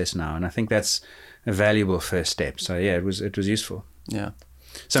process now, and I think that's a valuable first step. So yeah, it was useful. Yeah.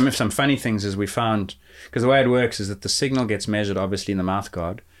 Some funny things is we found, because the way it works is that the signal gets measured obviously in the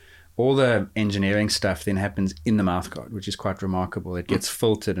mouthguard. All the engineering stuff then happens in the mouthguard, which is quite remarkable. It gets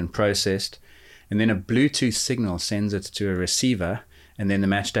filtered and processed, and then a Bluetooth signal sends it to a receiver, and then the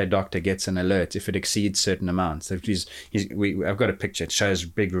matchday doctor gets an alert if it exceeds certain amounts. So I've got a picture. It shows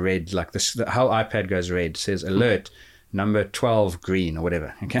big red, like this. The whole iPad goes red. It says alert. Number 12 green or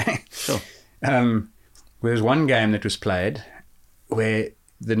whatever, okay? Sure. There's one game that was played where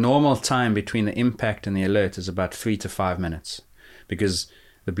the normal time between the impact and the alert is about 3 to 5 minutes, because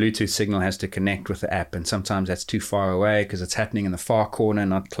the Bluetooth signal has to connect with the app, and sometimes that's too far away because it's happening in the far corner,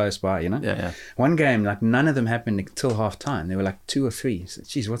 not close by, you know? Yeah. One game, like none of them happened until half time. There were like 2 or 3. So,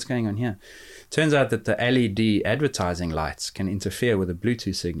 geez, what's going on here? Turns out that the LED advertising lights can interfere with the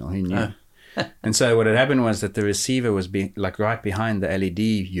Bluetooth signal. Who knew? And so what had happened was that the receiver was like right behind the LED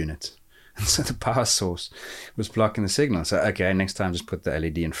unit. And so the power source was blocking the signal. So, okay, next time just put the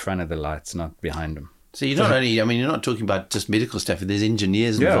LED in front of the lights, not behind them. So you're not only, you're not talking about just medical stuff. There's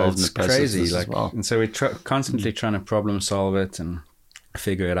engineers involved in the process crazy, as well. And so we're constantly trying to problem solve it and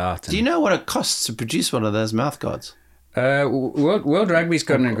figure it out. Do you know what it costs to produce one of those mouth guards? World Rugby's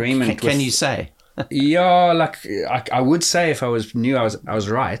got an agreement. Can you say? Yeah, like I would say if I knew I was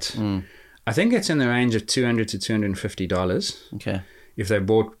right. I think it's in the range of $200 to $250. Okay. If they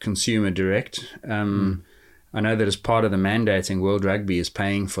bought consumer direct. I know that as part of the mandating, World Rugby is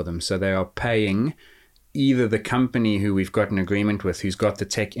paying for them. So they are paying either the company who we've got an agreement with, who's got the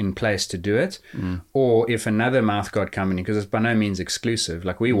tech in place to do it, or if another mouthguard company, because it's by no means exclusive.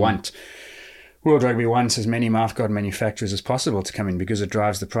 Like World Rugby wants as many mouthguard manufacturers as possible to come in because it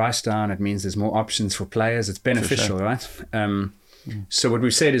drives the price down. It means there's more options for players. It's beneficial, right? So what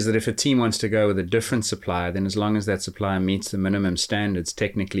we've said is that if a team wants to go with a different supplier, then as long as that supplier meets the minimum standards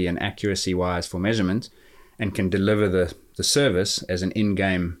technically and accuracy-wise for measurement and can deliver the service as an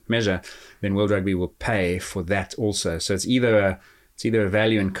in-game measure, then World Rugby will pay for that also. So it's either a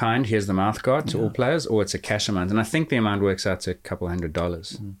value in kind, here's the mouthguard to all players, or it's a cash amount. And I think the amount works out to a couple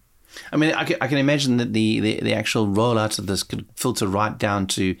 $100. I mean, I can imagine that the actual rollout of this could filter right down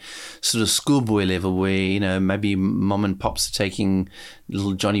to sort of schoolboy level where, maybe mom and pops are taking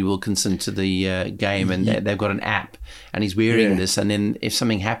little Johnny Wilkinson to the game and they've got an app and he's wearing this, and then if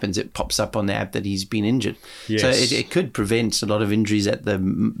something happens, it pops up on the app that he's been injured. Yes. So it could prevent a lot of injuries at the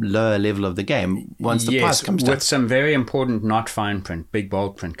lower level of the game once the price comes down. With some very important not fine print, big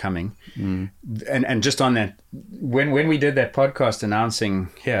bold print coming. And just on that, when we did that podcast announcing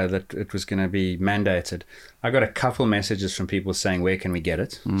here that it was going to be mandated, I got a couple messages from people saying, where can we get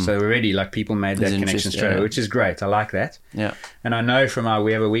it? So already people made that connection straight away, which is great. I like that. Yeah. And I know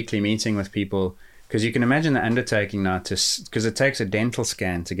we have a weekly meeting with people, because you can imagine the undertaking now because it takes a dental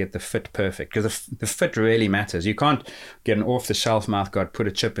scan to get the fit perfect, because the fit really matters. You can't get an off-the-shelf mouthguard, put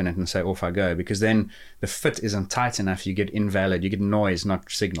a chip in it and say, off I go, because then the fit isn't tight enough. You get invalid. You get noise,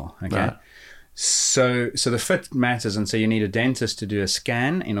 not signal. Okay. Right. So the fit matters, and so you need a dentist to do a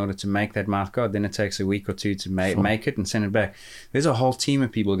scan in order to make that mouthguard. Then it takes a week or two to make it and send it back. There's a whole team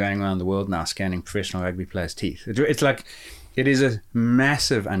of people going around the world now scanning professional rugby players' teeth. It's like It is a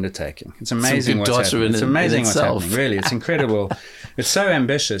massive undertaking. It's amazing Some big what's data happening. It's amazing in what's itself. happening. Really, it's incredible. It's so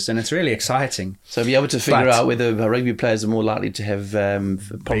ambitious and it's really exciting. So be able to figure But- out whether rugby players are more likely to have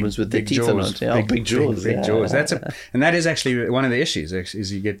problems with their teeth or not. Yeah, big jaws. Big jaws. And that is actually one of the issues.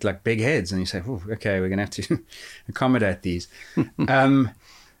 Is you get like big heads, and you say, "Oh, okay, we're going to have to accommodate these."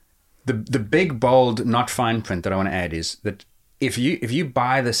 The big bold not fine print that I want to add is that if you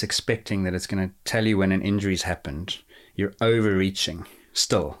buy this expecting that it's going to tell you when an injury's happened, you're overreaching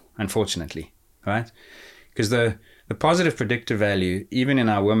still, unfortunately, right? Because the positive predictor value, even in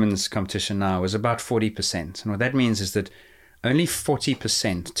our women's competition now, was about 40%. And what that means is that only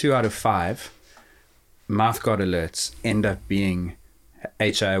 40%, 2 out of 5, mouthguard alerts end up being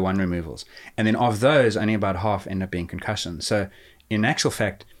HIA1 removals. And then of those, only about half end up being concussions. So in actual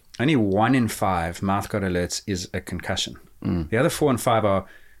fact, only 1 in 5 mouthguard alerts is a concussion. The other 4 and 5 are,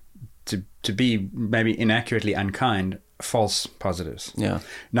 to be maybe inaccurately unkind, false positives. Yeah.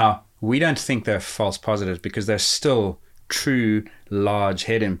 Now, we don't think they're false positives because they're still true large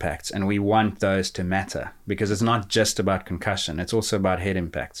head impacts, and we want those to matter because it's not just about concussion, it's also about head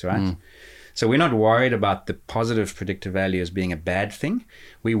impacts, right? So we're not worried about the positive predictive value as being a bad thing.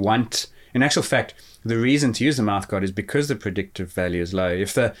 We want, in actual fact, the reason to use the mouthguard is because the predictive value is low.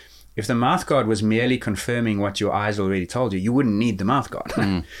 If the mouthguard was merely confirming what your eyes already told you, you wouldn't need the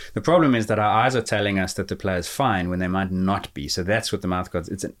mouthguard. The problem is that our eyes are telling us that the player's fine when they might not be. So that's what the mouthguard is.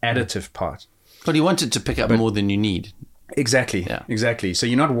 It's an additive part. But you want it to pick up more than you need. Exactly. Yeah. Exactly. So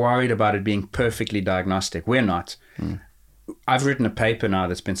you're not worried about it being perfectly diagnostic. We're not. I've written a paper now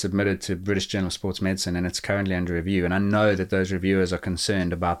that's been submitted to British Journal of Sports Medicine, and it's currently under review. And I know that those reviewers are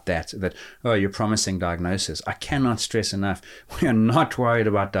concerned about that, oh, you're promising diagnosis. I cannot stress enough, we are not worried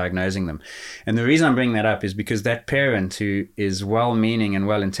about diagnosing them. And the reason I'm bringing that up is because that parent who is well-meaning and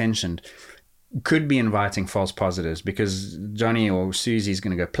well-intentioned could be inviting false positives because Johnny or Susie's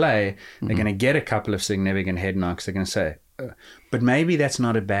going to go play. They're going to get a couple of significant head knocks. They're going to say, but maybe that's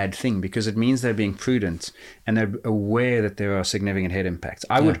not a bad thing because it means they're being prudent and they're aware that there are significant head impacts.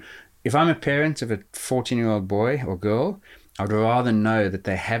 I would, if I'm a parent of a 14-year-old boy or girl, I'd rather know that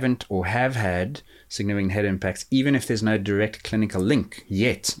they haven't or have had significant head impacts, even if there's no direct clinical link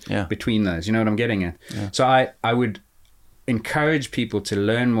yet between those. You know what I'm getting at? So I would encourage people to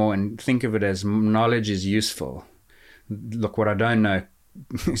learn more and think of it as knowledge is useful. Look, what I don't know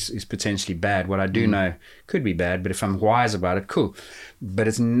is potentially bad. What I do know could be bad, but if I'm wise about it, cool. But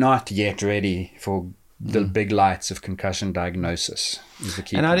it's not yet ready for the big lights of concussion diagnosis is the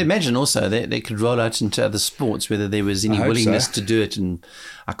key. And I'd imagine also that they could roll out into other sports, whether there was any willingness to do it. And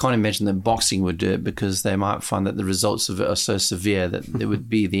I can't imagine that boxing would do it because they might find that the results of it are so severe that it would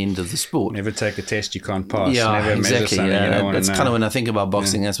be the end of the sport. Never take a test you can't pass. Yeah, Never exactly. measure something you don't want That's to know. kind of when I think about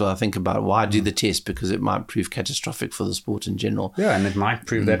boxing, that's what I think about. Why do the test? Because it might prove catastrophic for the sport in general. Yeah, and it might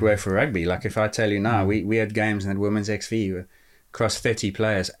prove that way for rugby. Like if I tell you now, we had games in the women's XV across 30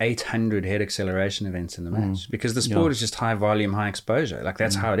 players, 800 head acceleration events in the match because the sport is just high volume, high exposure. Like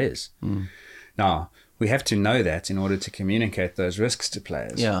that's how it is. Now, we have to know that in order to communicate those risks to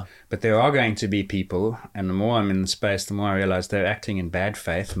players. Yeah. But there are going to be people, and the more I'm in the space, the more I realize they're acting in bad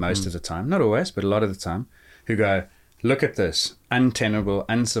faith most of the time. Not always, but a lot of the time, who go, look at this, untenable,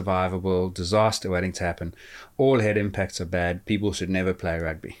 unsurvivable, disaster waiting to happen. All head impacts are bad. People should never play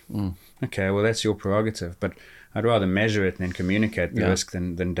rugby. Okay, well, that's your prerogative, but I'd rather measure it and communicate the risk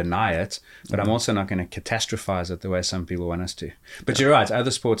than deny it. But I'm also not going to catastrophize it the way some people want us to. But you're right,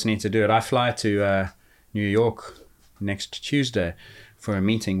 other sports need to do it. I fly to New York next Tuesday for a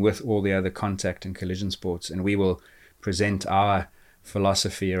meeting with all the other contact and collision sports, and we will present our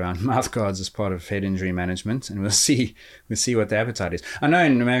philosophy around mouthguards as part of head injury management, and we'll see what the appetite is. I know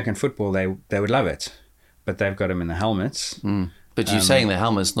in American football they would love it, but they've got them in the helmets. But you're saying the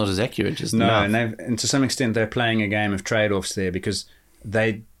helmet's not as accurate as the mouth. And to some extent they're playing a game of trade-offs there because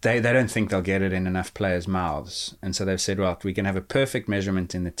they don't think they'll get it in enough players' mouths, and so they've said, well, we can have a perfect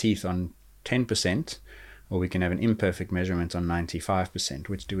measurement in the teeth on 10%, or we can have an imperfect measurement on 95%.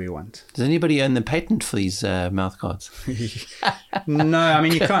 Which do we want? Does anybody own the patent for these mouth guards? No, I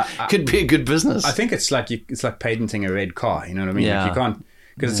mean you can't. Could be a good business. I think it's like patenting a red car. You know what I mean? Yeah. Like you can't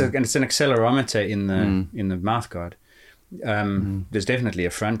because it's an accelerometer in the mouth guard. There's definitely a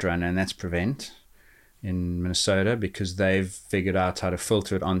front runner, and that's Prevent in Minnesota because they've figured out how to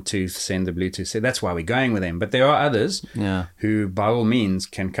filter it on tooth, send the Bluetooth. So that's why we're going with them. But there are others who, by all means,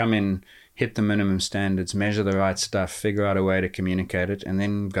 can come in, hit the minimum standards, measure the right stuff, figure out a way to communicate it, and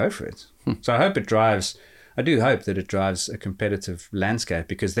then go for it. So I do hope that it drives a competitive landscape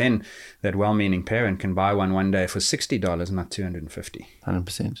because then that well-meaning parent can buy one day for $60, not $250.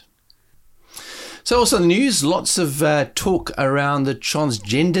 100%. So also in the news, lots of talk around the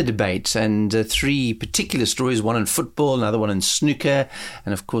transgender debate, and 3 particular stories, one in football, another one in snooker,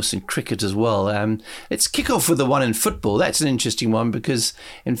 and of course in cricket as well. Let's kick off with the one in football. That's an interesting one because,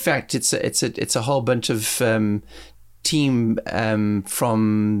 in fact, it's a whole bunch of team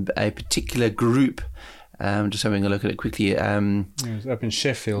from a particular group. Just having a look at it quickly. It was up in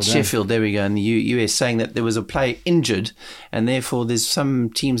Sheffield. Sheffield, there we go, in the US, saying that there was a player injured, and therefore there's some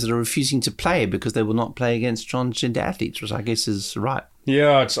teams that are refusing to play because they will not play against transgender athletes, which I guess is right.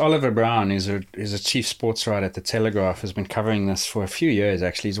 Yeah, it's Oliver Brown. He's a chief sports writer at the Telegraph. Has been covering this for a few years.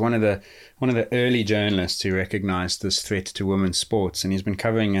 Actually, he's one of the early journalists who recognised this threat to women's sports, and he's been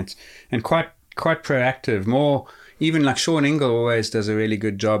covering it and quite proactive. More. Even like Sean Ingle always does a really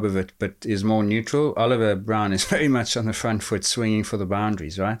good job of it, but is more neutral. Oliver Brown is very much on the front foot, swinging for the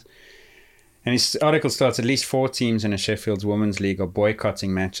boundaries, right? And his article starts, at least 4 teams in a Sheffield's Women's League are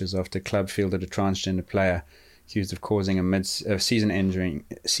boycotting matches after a club fielded a transgender player accused of causing a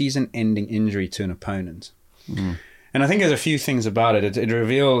season-ending injury to an opponent. Mm. And I think there's a few things about it.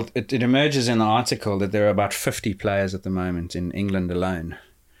 It emerges in the article that there are about 50 players at the moment in England alone.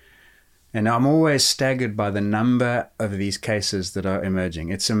 And I'm always staggered by the number of these cases that are emerging.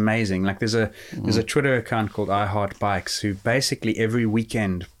 It's amazing. Like there's a Twitter account called I Heart Bikes who basically every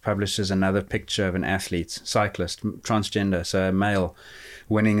weekend publishes another picture of an athlete, cyclist, transgender, so a male,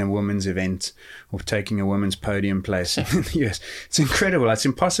 winning a women's event or taking a women's podium place in the US. It's incredible. It's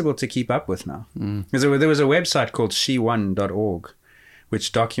impossible to keep up with now. There was a website called shewon.org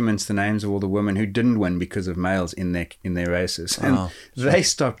which documents the names of all the women who didn't win because of males in their races. And they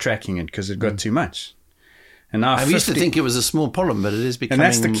stopped tracking it because it got too much. And now I used to think it was a small problem, but it is becoming... And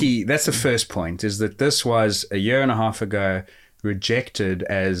that's the key. That's the first point, is that this was a year and a half ago rejected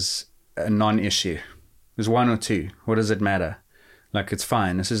as a non-issue. There's 1 or 2. What does it matter? Like, it's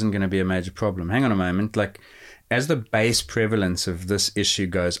fine. This isn't going to be a major problem. Hang on a moment. Like, as the base prevalence of this issue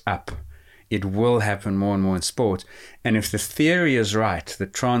goes up, it will happen more and more in sport. And if the theory is right,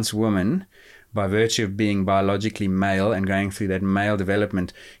 that trans women, by virtue of being biologically male and going through that male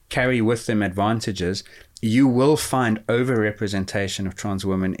development, carry with them advantages, you will find overrepresentation of trans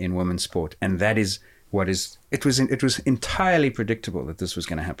women in women's sport. And that is what is... It was entirely predictable that this was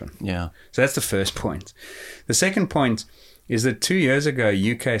going to happen. Yeah. So that's the first point. The second point is that 2 years ago,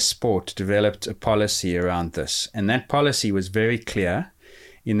 UK Sport developed a policy around this. And that policy was very clear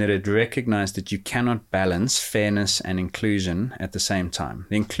in that it recognized that you cannot balance fairness and inclusion at the same time.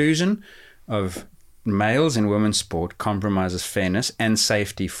 The inclusion of males in women's sport compromises fairness and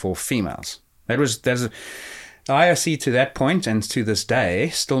safety for females. The IOC to that point and to this day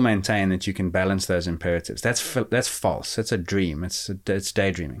still maintain that you can balance those imperatives. That's false. That's a dream. It's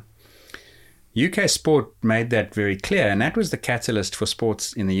daydreaming. UK Sport made that very clear, and that was the catalyst for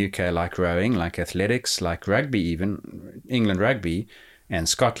sports in the UK like rowing, like athletics, like rugby even, England rugby, and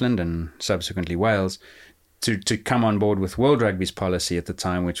Scotland and subsequently Wales, to come on board with World Rugby's policy at the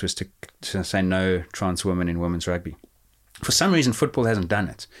time, which was to say no trans women in women's rugby. For some reason, football hasn't done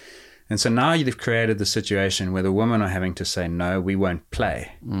it. And so now you've created the situation where the women are having to say, no, we won't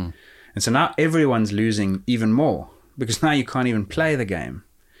play. And so now everyone's losing even more because now you can't even play the game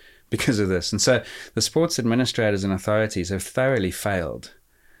because of this. And so the sports administrators and authorities have thoroughly failed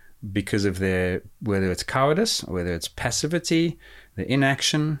because of their, whether it's cowardice or whether it's passivity, the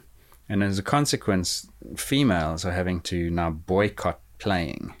inaction, and as a consequence, females are having to now boycott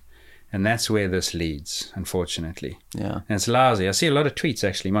playing. And that's where this leads, unfortunately. Yeah. And it's lousy. I see a lot of tweets,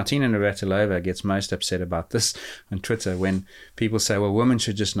 actually. Martina Navratilova gets most upset about this on Twitter when people say, well, women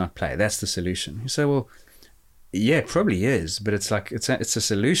should just not play. That's the solution. You say, well, yeah, it probably is, but it's like it's a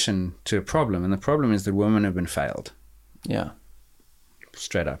solution to a problem, and the problem is that women have been failed. Yeah.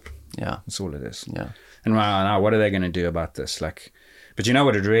 Straight up. Yeah. That's all it is. Yeah. And now what are they going to do about this? But you know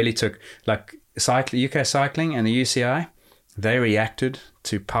what it really took? Like UK Cycling and the UCI, they reacted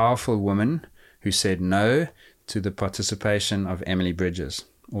to powerful women who said no to the participation of Emily Bridges,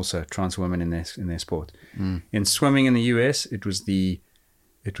 also trans women in their sport. In swimming in the US, it was the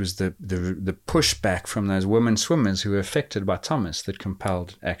pushback from those women swimmers who were affected by Thomas that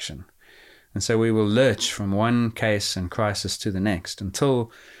compelled action. And so we will lurch from one case and crisis to the next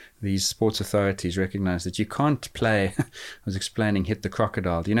until these sports authorities recognize that you can't play. I was explaining Hit the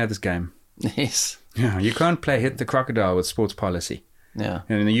Crocodile. Do you know this game? Yes. Yeah, you can't play Hit the Crocodile with sports policy. Yeah.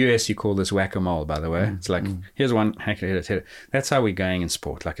 And in the US, you call this whack-a-mole, by the way. It's like, here's one, hit it. That's how we're going in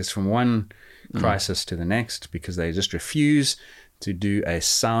sport. Like, it's from one crisis to the next because they just refuse to do a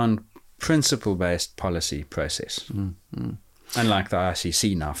sound, principle-based policy process. Unlike the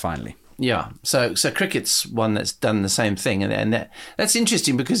ICC now, finally. Yeah, so cricket's one that's done the same thing, and that's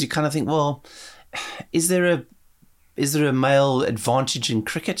interesting because you kind of think, well, is there a male advantage in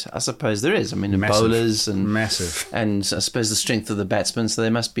cricket? I suppose there is. I mean, the bowlers and massive, and I suppose the strength of the batsmen. So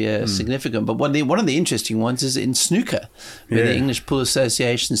there must be a significant. But one of the interesting ones is in snooker, where the English Pool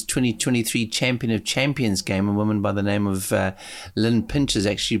Association's 2023 Champion of Champions game, a woman by the name of Lynn Pinch, has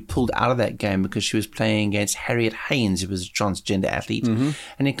actually pulled out of that game because she was playing against Harriet Haynes, who was a transgender athlete. And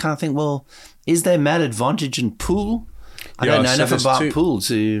you kind of think, well, is there male advantage in pool? I don't know enough about pool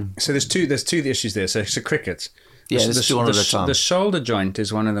to. So there's two issues there. So cricket. Yeah, let's do one at a time. The shoulder joint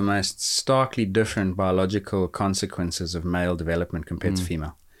is one of the most starkly different biological consequences of male development compared to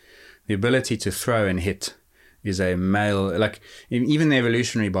female. The ability to throw and hit is a male, like even the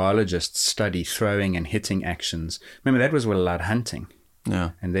evolutionary biologists study throwing and hitting actions. Remember, that was what allowed hunting,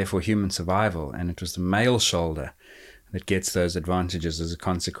 and therefore human survival. And it was the male shoulder that gets those advantages as a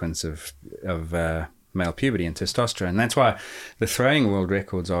consequence of male puberty and testosterone. That's why the throwing world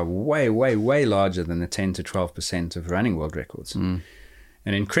records are way, way, way larger than the 10 to 12% of running world records. And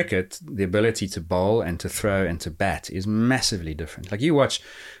in cricket, the ability to bowl and to throw and to bat is massively different. Like you watch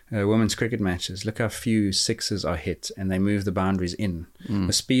women's cricket matches, look how few sixes are hit and they move the boundaries in.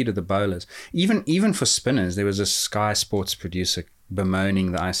 The speed of the bowlers. Even for spinners, there was a Sky Sports producer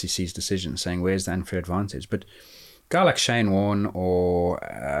bemoaning the ICC's decision, saying, where's the unfair advantage? But guy like Shane Warne or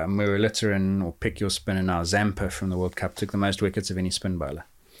Muralitharan, or pick your spinner now, Zampa from the World Cup, took the most wickets of any spin bowler.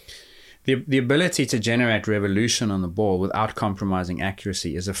 The ability to generate revolution on the ball without compromising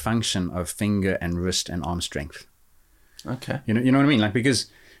accuracy is a function of finger and wrist and arm strength. Okay. You know what I mean? Like because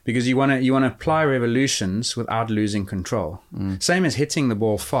you want to apply revolutions without losing control. Same as hitting the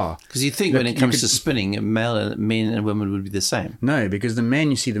ball far. Because you think when it comes to spinning, men and women would be the same. No, because the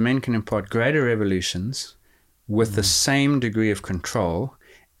men can impart greater revolutions with the same degree of control,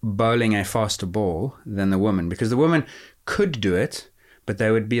 bowling a faster ball than the woman. Because the woman could do it, but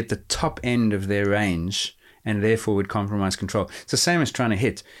they would be at the top end of their range and therefore would compromise control. It's the same as trying to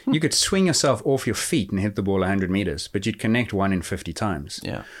hit. You could swing yourself off your feet and hit the ball 100 meters, but you'd connect 1 in 50 times.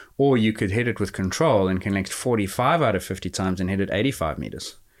 Yeah. Or you could hit it with control and connect 45 out of 50 times and hit it 85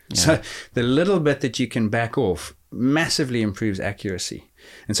 meters. Yeah. So the little bit that you can back off massively improves accuracy.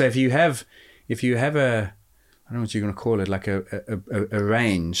 And so if you have a, I don't know what you're going to call it, like a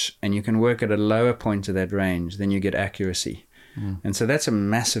range, and you can work at a lower point of that range, then you get accuracy. And so that's a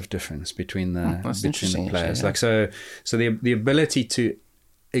massive difference between the players. Actually, So the ability to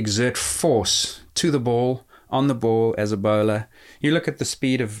exert force to the ball, on the ball as a bowler. You look at the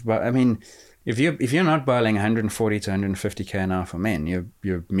speed of, I mean, if you're not bowling 140 to 150 k an hour for men,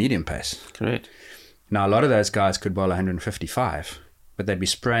 you're medium pace. Correct. Now a lot of those guys could bowl 155, but they'd be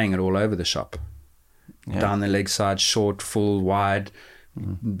spraying it all over the shop. Down the leg side, short, full, wide.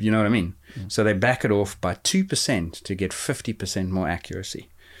 You know what I mean? So they back it off by 2% to get 50% more accuracy.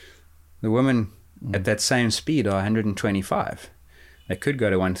 The women at that same speed are 125. They could go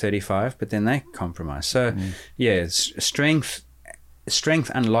to 135, but then they compromise. So strength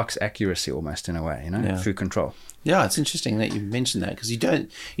unlocks accuracy almost in a way, through control. Yeah, it's interesting that you mentioned that, because you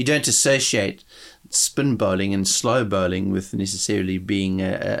don't associate spin bowling and slow bowling with necessarily being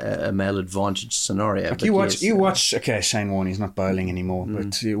a male advantage scenario. Like you watch. Okay, Shane Warne, he's not bowling anymore,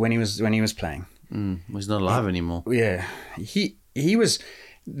 but when he was playing, he's not alive anymore. Yeah, he was.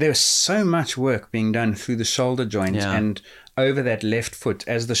 There was so much work being done through the shoulder joint and over that left foot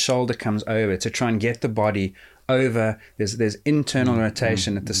as the shoulder comes over to try and get the body over. There's internal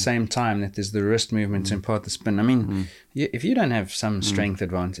rotation at the same time that there's the wrist movement to impart the spin. I mean, if you don't have some strength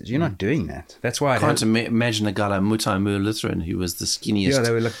advantage, you're not doing that. That's why I can't imagine a guy like Muralitharan, who was the skinniest. Yeah,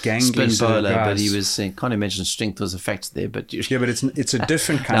 they were like gangly spin bowler, but he was. Can't imagine strength was a factor there. But but it's a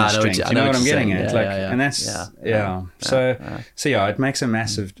different kind of strength. You know what I'm getting at? And that's So it makes a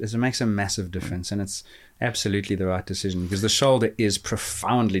massive difference, and it's absolutely the right decision, because the shoulder is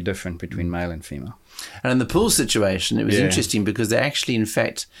profoundly different between male and female. And in the pool situation, it was interesting because they actually, in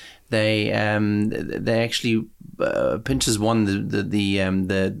fact, they actually Pinchers won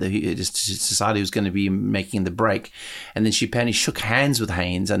the society who was going to be making the break, and then she apparently shook hands with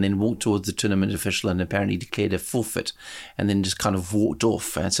Haynes and then walked towards the tournament official and apparently declared a forfeit, and then just kind of walked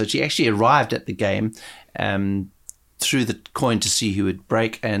off. And so she actually arrived at the game. Threw the coin to see who would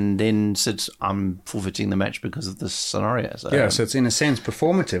break, and then said, I'm forfeiting the match because of this scenario. So it's in a sense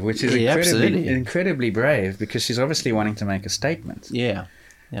performative, which is incredibly brave, because she's obviously wanting to make a statement. Yeah.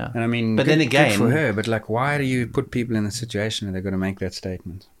 And I mean, but then again, good for her, but like, why do you put people in a situation where they've got to make that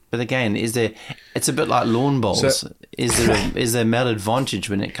statement? But again, it's a bit like lawn bowls. So- is there male advantage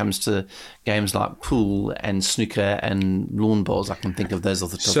when it comes to games like pool and snooker and lawn bowls? I can think of those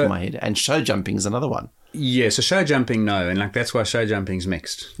off the top of my head. And show jumping is another one. Yeah, so show jumping, no. And like that's why show jumping's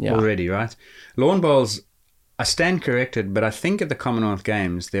mixed already, right? Lawn bowls, I stand corrected, but I think at the Commonwealth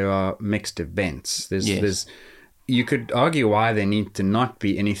Games there are mixed events. There's you could argue why they need to not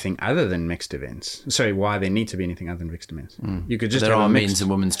be anything other than mixed events. Sorry, why they need to be anything other than mixed events. You could just there have are a mixed, men's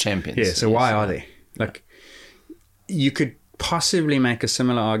and women's champions. Yeah, so why are they? Like, you could possibly make a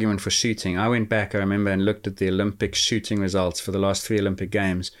similar argument for shooting. I went back, I remember, and looked at the Olympic shooting results for the last 3 Olympic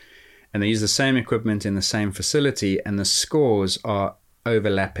Games, and they use the same equipment in the same facility, and the scores are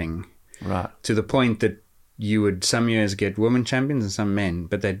overlapping. Right. To the point that you would some years get women champions and some men,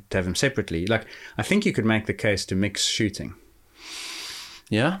 but they'd have them separately. Like, I think you could make the case to mix shooting.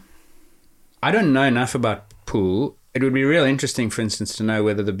 Yeah? I don't know enough about pool. It would be real interesting, for instance, to know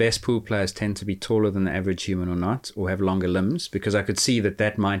whether the best pool players tend to be taller than the average human or not, or have longer limbs, because I could see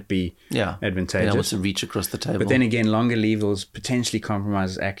that might be advantageous. Being able to reach across the table. But then again, longer levels potentially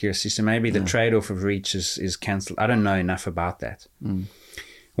compromises accuracy, so maybe the trade-off of reach is cancelled. I don't know enough about that.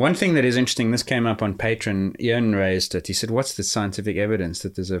 One thing that is interesting, this came up on Patreon, Ian raised it. He said, what's the scientific evidence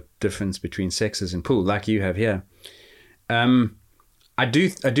that there's a difference between sexes in pool, like you have here? I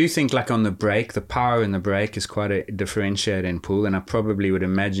do think, like on the break, the power in the break is quite a differentiator in pool, and I probably would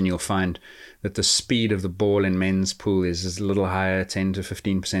imagine you'll find that the speed of the ball in men's pool is a little higher, 10 to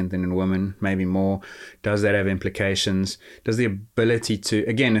 15% than in women, maybe more. Does that have implications? Does the ability to,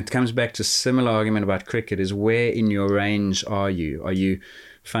 again, it comes back to a similar argument about cricket, is where in your range are you? Are you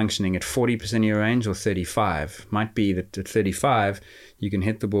functioning at 40% of your range or 35? Might be that at 35, you can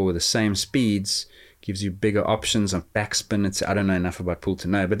hit the ball with the same speeds, gives you bigger options on backspin. I don't know enough about pool to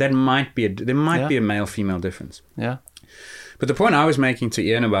know, but there might be a male-female difference. Yeah. But the point I was making to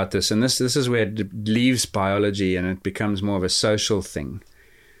Ian about this, and this is where it leaves biology and it becomes more of a social thing.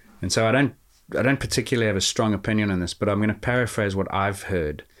 And so I don't particularly have a strong opinion on this, but I'm going to paraphrase what I've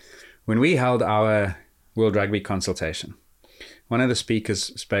heard. When we held our World Rugby consultation, one of the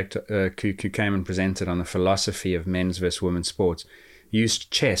speakers who came and presented on the philosophy of men's versus women's sports used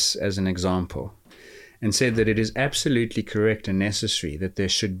chess as an example, and said that it is absolutely correct and necessary that there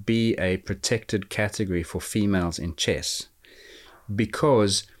should be a protected category for females in chess,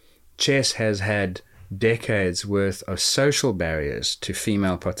 because chess has had decades worth of social barriers to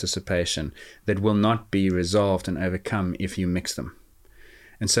female participation that will not be resolved and overcome if you mix them.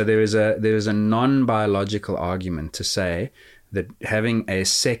 And so there is a non-biological argument to say that having a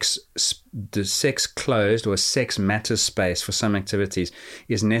sex closed or a sex matter space for some activities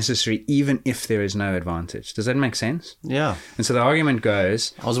is necessary even if there is no advantage. Does that make sense? Yeah. And so the argument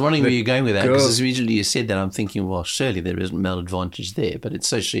goes... I was wondering where you're going with that, because immediately you said that, I'm thinking, well, surely there isn't male advantage there, but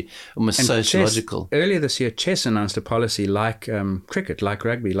it's almost sociological. Earlier this year, chess announced a policy like cricket, like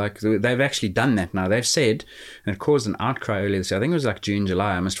rugby, they've actually done that now. They've said, and it caused an outcry earlier this year, I think it was like June,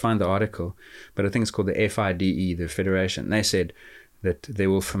 July, I must find the article, but I think it's called the FIDE, the Federation. They said that there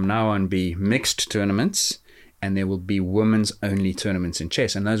will from now on be mixed tournaments and there will be women's only tournaments in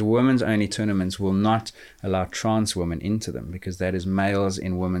chess. And those women's only tournaments will not allow trans women into them, because that is males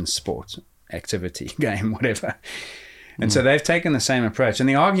in women's sport, activity, game, whatever. And so they've taken the same approach. And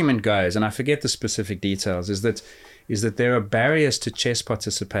the argument goes, and I forget the specific details, is that there are barriers to chess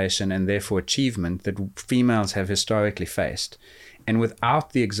participation and therefore achievement that females have historically faced. And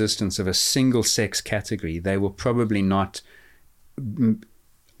without the existence of a single sex category, they will probably not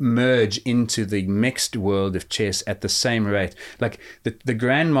merge into the mixed world of chess at the same rate. Like the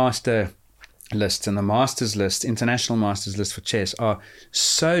Grandmaster lists and the Masters list, International Masters list for chess, are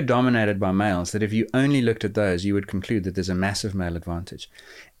so dominated by males that if you only looked at those, you would conclude that there's a massive male advantage.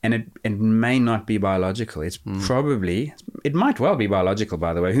 And it may not be biological. It's probably, it might well be biological,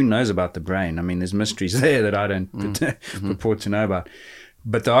 by the way. Who knows about the brain? I mean, there's mysteries there that I don't purport to know about.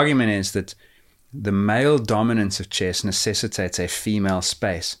 But the argument is that the male dominance of chess necessitates a female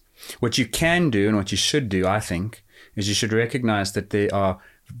space. What you can do and what you should do, I think, is you should recognize that there are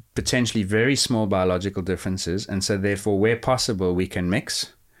potentially very small biological differences, and so therefore, where possible, we can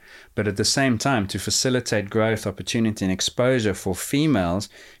mix. But at the same time, to facilitate growth, opportunity, and exposure for females,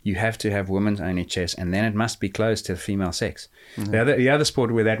 you have to have women's only chess, and then it must be closed to the female sex. The other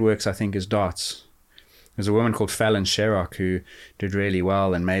sport where that works, I think, is darts. There's a woman called Fallon Sherrock who did really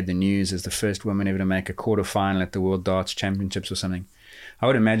well and made the news as the first woman ever to make a quarterfinal at the World Darts Championships or something. I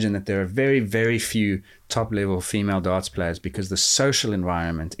would imagine that there are very, very few top-level female darts players, because the social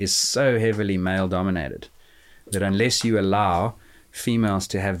environment is so heavily male-dominated that unless you allow females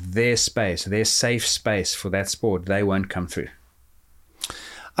to have their space, their safe space for that sport, they won't come through.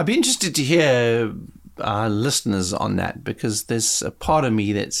 I'd be interested to hear our listeners on that, because there's a part of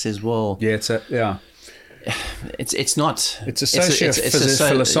me that says, well, it's not. It's a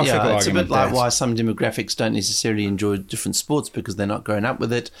philosophical argument. It's a bit like why some demographics don't necessarily enjoy different sports because they're not growing up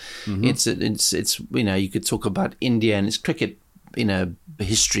with it. It's you could talk about India and its cricket,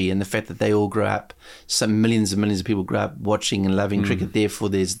 history, and the fact that they all grow up, some millions and millions of people grow up watching and loving cricket. Therefore,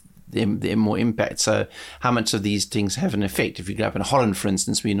 there's more impact. So how much of these things have an effect? If you grow up in Holland, for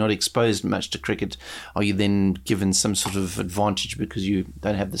instance, where you're not exposed much to cricket, are you then given some sort of advantage because you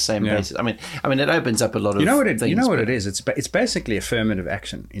don't have the same basis? I mean, it opens up a lot of things. You know what it is? It's basically affirmative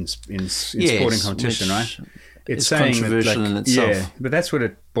action in sporting competition, right? It's saying controversial in itself. Yeah, but that's what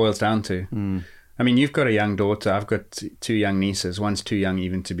it boils down to. I mean, you've got a young daughter. I've got two young nieces. One's too young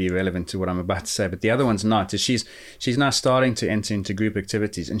even to be relevant to what I'm about to say, but the other one's not. She's now starting to enter into group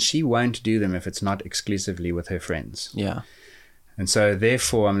activities, and she won't do them if it's not exclusively with her friends. Yeah. And so,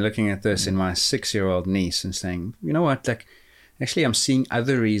 therefore, I'm looking at this in my 6-year-old niece and saying, you know what, actually, I'm seeing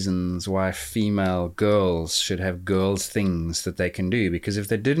other reasons why female girls should have girls' things that they can do, because if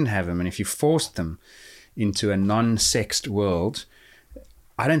they didn't have them, and if you forced them into a non-sexed world,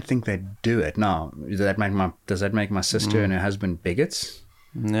 I don't think they'd do it. Now, does that make my sister and her husband bigots?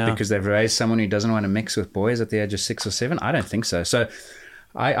 No. Because they've raised someone who doesn't want to mix with boys at the age of 6 or 7? I don't think so. So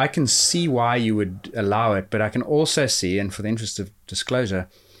I can see why you would allow it, but I can also see, and for the interest of disclosure,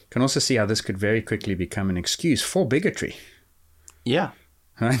 can also see how this could very quickly become an excuse for bigotry. Yeah.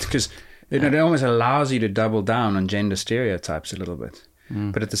 Right? Because it almost allows you to double down on gender stereotypes a little bit.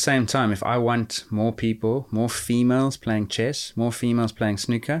 But at the same time, if I want more people, more females playing chess, more females playing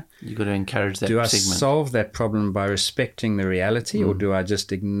snooker, you've got to encourage that do I segment. solve that problem by respecting the reality, or do I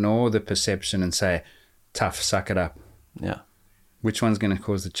just ignore the perception and say, tough, suck it up? Yeah. Which one's going to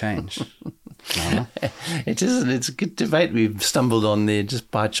cause the change? It isn't. It's a good debate we've stumbled on there just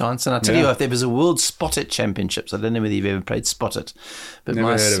by chance. And I'll tell you what, there was a World Spot It Championships. I don't know whether you've ever played Spot It, but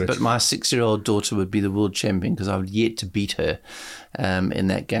my 6-year-old daughter would be the world champion because I've yet to beat her in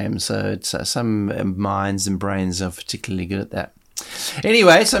that game. So it's, some minds and brains are particularly good at that.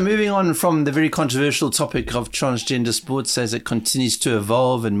 Anyway, so moving on from the very controversial topic of transgender sports as it continues to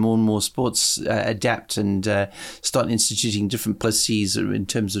evolve and more sports adapt and start instituting different policies in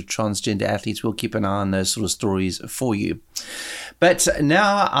terms of transgender athletes. We'll keep an eye on those sort of stories for you. But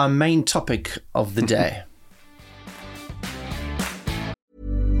now our main topic of the day.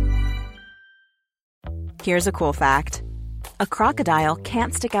 Here's a cool fact. A crocodile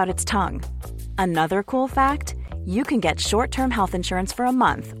can't stick out its tongue. Another cool fact, you can get short-term health insurance for a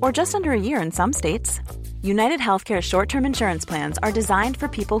month or just under a year in some states. United Healthcare short-term insurance plans are designed for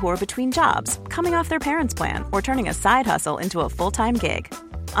people who are between jobs, coming off their parents' plan, or turning a side hustle into a full-time gig.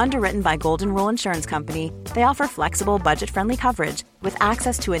 Underwritten by Golden Rule Insurance Company, they offer flexible, budget-friendly coverage with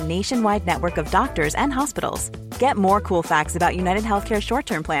access to a nationwide network of doctors and hospitals. Get more cool facts about United Healthcare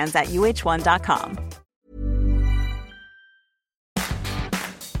short-term plans at uh1.com.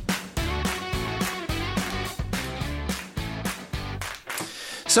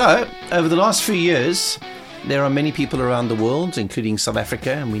 So, over the last few years, there are many people around the world, including South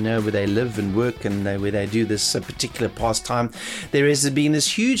Africa, and we know where they live and work and where they do this particular pastime. There has been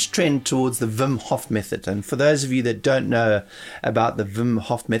this huge trend towards the Wim Hof method. And for those of you that don't know about the Wim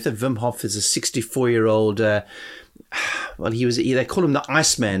Hof method, Wim Hof is a 64-year-old they call him the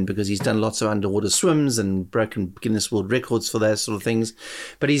Iceman because he's done lots of underwater swims and broken Guinness World Records for those sort of things.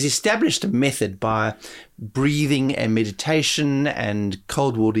 But he's established a method by breathing and meditation and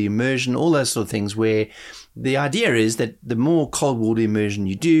cold water immersion, all those sort of things, where the idea is that the more cold water immersion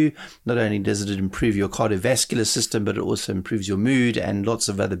you do, not only does it improve your cardiovascular system, but it also improves your mood and lots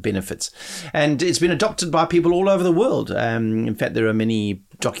of other benefits. And it's been adopted by people all over the world. In fact, there are many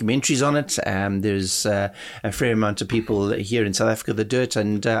documentaries on it. There's a fair amount of people here in South Africa that do it,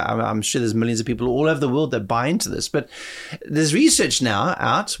 and I'm sure there's millions of people all over the world that buy into this. But there's research now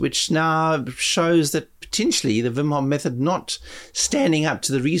out which now shows that potentially the Wim Hof method not standing up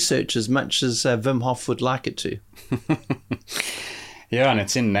to the research as much as Wim Hof would like it to. Yeah, and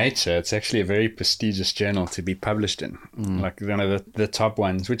it's in Nature. It's actually a very prestigious journal to be published in, like one of the top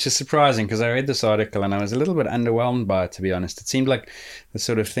ones, which is surprising because I read this article and I was a little bit underwhelmed by it, to be honest. It seemed like the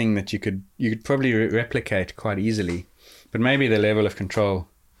sort of thing that you could probably replicate quite easily, but maybe the level of control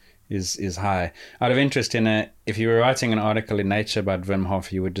is high. Out of interest, if you were writing an article in Nature about Wim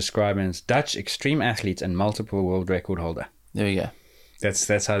Hof, you would describe him as Dutch extreme athlete and multiple world record holder. There you go.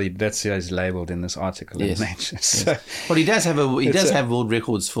 That's how he's labelled in this article in Nature. So, well, he does have world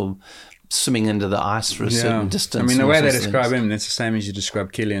records for swimming under the ice for a certain distance. I mean, the way they describe him, that's the same as you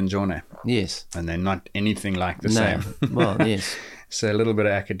describe Kilian Jornet. Yes, and they're not anything like the same. Well, yes. So a little bit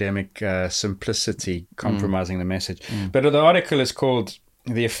of academic simplicity compromising the message. But the article is called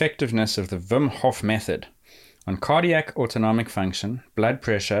The Effectiveness of the Wim Hof Method on Cardiac Autonomic Function, Blood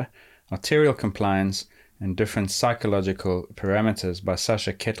Pressure, Arterial Compliance, and Different Psychological Parameters by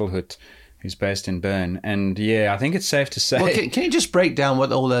Sasha Kettelhut, who's based in Bern. And I think it's safe to say... Well, can you just break down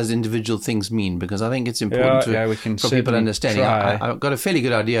what all those individual things mean? Because I think it's important for people to understand. I've got a fairly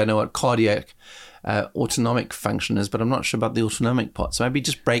good idea. I know what cardiac autonomic function is, but I'm not sure about the autonomic part. So maybe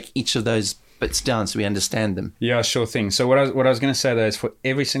just break each of those bits down so we understand them. Yeah, sure thing. So what I was going to say, though, is for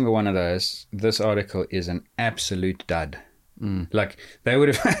every single one of those, this article is an absolute dud. Like they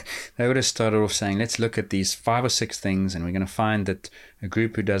would have started off saying, let's look at these 5 or 6 things, and we're going to find that a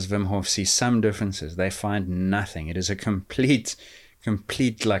group who does Wim Hof sees some differences. They find nothing. It is a complete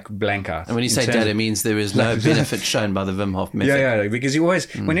like blank out. And when you say data, it means there is no benefit shown by the Wim Hof method. Yeah, because you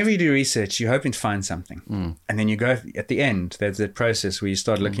always, whenever you do research, you're hoping to find something, and then you go at the end. There's that process where you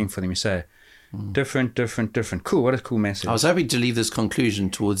start looking for them. You say, different. Cool. What a cool message. I was hoping to leave this conclusion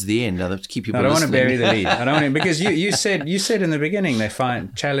towards the end. I'll have to keep people listening. I don't want to bury the lead. I don't want to, because you said in the beginning they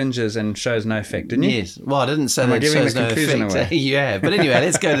find challenges and shows no effect, didn't you? Yes. Well, I didn't say that shows no effect. Yeah, but anyway,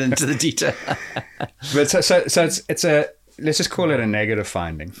 let's go into the detail. But so it's a, let's just call it a negative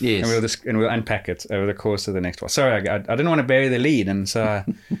finding. Yes. And we'll unpack it over the course of the next one. Sorry, I didn't want to bury the lead, and so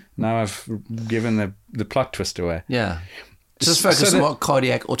now I've given the plot twist away. Yeah. Just focus on what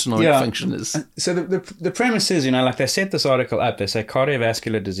cardiac autonomic function is. So the premise is, like they set this article up. They say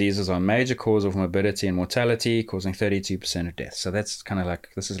cardiovascular diseases are a major cause of morbidity and mortality, causing 32% of deaths. So that's kind of like,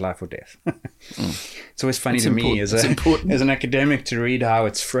 this is life or death. It's always funny me as an academic to read how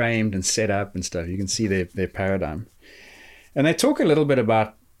it's framed and set up and stuff. You can see their paradigm. And they talk a little bit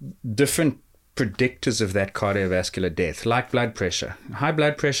about different predictors of that cardiovascular death, like blood pressure. High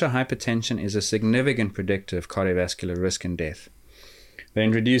blood pressure, hypertension is a significant predictor of cardiovascular risk and death. They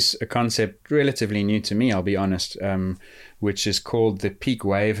introduce a concept relatively new to me, I'll be honest, which is called the peak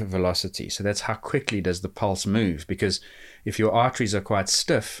wave velocity. So that's how quickly does the pulse move, because if your arteries are quite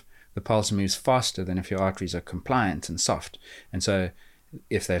stiff, the pulse moves faster than if your arteries are compliant and soft. And so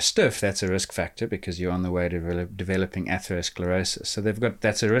if they're stiff, that's a risk factor because you're on the way to developing atherosclerosis. So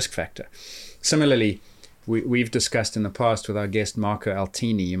that's a risk factor. Similarly, we've discussed in the past with our guest Marco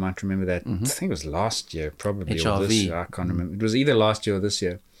Altini, you might remember that, I think it was last year probably, HRV. Or this year, I can't remember. It was either last year or this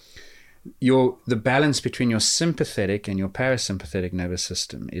year. The balance between your sympathetic and your parasympathetic nervous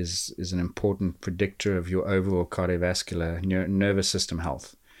system is an important predictor of your overall cardiovascular nervous system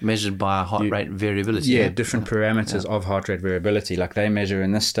health. Measured by heart rate variability. Yeah, different parameters of heart rate variability. Like they measure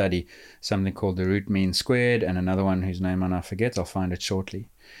in this study something called the root mean squared, and another one whose name I forget. I'll find it shortly.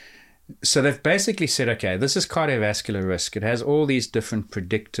 So they've basically said, okay, this is cardiovascular risk. It has all these different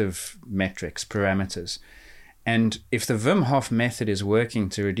predictive metrics, parameters. And if the Wim Hof method is working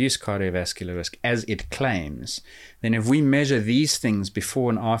to reduce cardiovascular risk, as it claims, then if we measure these things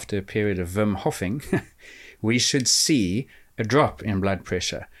before and after a period of Wim Hofing, we should see a drop in blood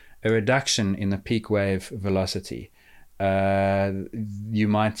pressure, a reduction in the peak wave velocity. You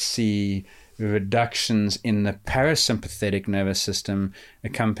might see reductions in the parasympathetic nervous system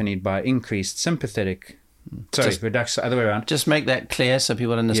accompanied by increased sympathetic. Reduction, other way around. Just make that clear so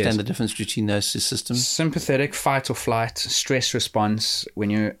people understand the difference between those two systems. Sympathetic, fight or flight, stress response. When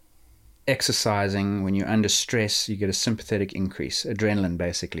you're exercising, when you're under stress, you get a sympathetic increase. Adrenaline,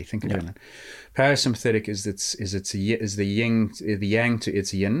 basically. Think adrenaline. Parasympathetic is the yang to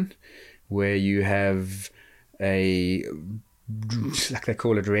its yin, where you have like they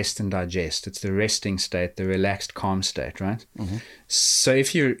call it rest and digest. It's the resting state, the relaxed, calm state, right? Mm-hmm. So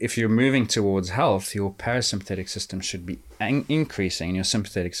if you're moving towards health, your parasympathetic system should be increasing and your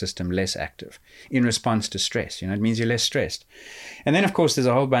sympathetic system less active in response to stress. It means you're less stressed. And then, of course, there's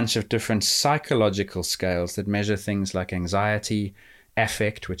a whole bunch of different psychological scales that measure things like anxiety,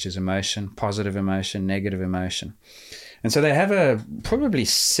 affect, which is emotion, positive emotion, negative emotion. And so they have probably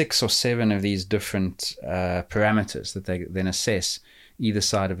 6 or 7 of these different parameters that they then assess either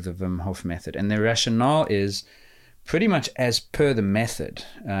side of the Wim Hof method. And their rationale is pretty much as per the method.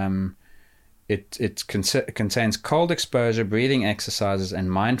 It contains cold exposure, breathing exercises,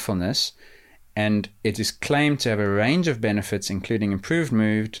 and mindfulness. And it is claimed to have a range of benefits, including improved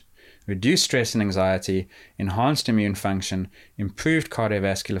mood, reduced stress and anxiety, enhanced immune function, improved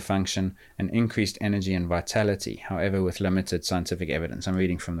cardiovascular function, and increased energy and vitality, however, with limited scientific evidence. I'm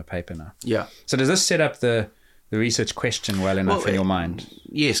reading from the paper now. Yeah. So does this set up the research question well enough in your mind?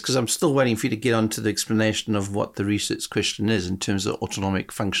 Yes, because I'm still waiting for you to get on to the explanation of what the research question is in terms of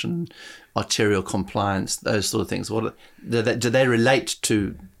autonomic function, arterial compliance, those sort of things. Do they relate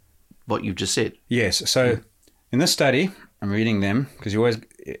to what you've just said? Yes. So in this study, I'm reading them because you always,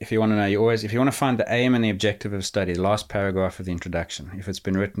 if you want to know, if you want to find the aim and the objective of a study, the last paragraph of the introduction, if it's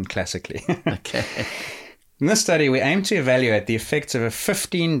been written classically. Okay. In this study, we aim to evaluate the effects of a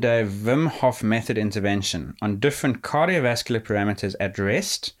 15-day Wim Hof method intervention on different cardiovascular parameters at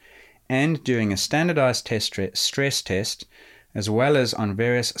rest and during a standardized stress test, as well as on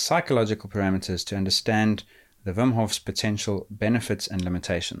various psychological parameters to understand the Wim Hof's potential benefits and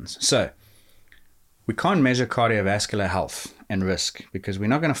limitations. So, we can't measure cardiovascular health and risk because we're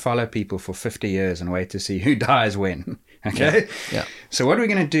not going to follow people for 50 years and wait to see who dies when. Okay? Yeah. So what we're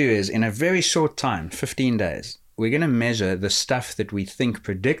going to do is, in a very short time, 15 days, we're going to measure the stuff that we think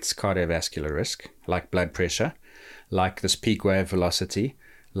predicts cardiovascular risk, like blood pressure, like this peak wave velocity,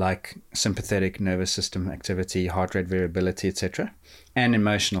 like sympathetic nervous system activity, heart rate variability, etc., and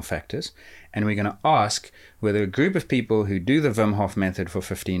emotional factors. And we're going to ask whether a group of people who do the Wim Hof method for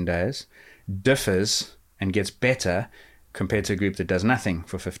 15 days differs and gets better compared to a group that does nothing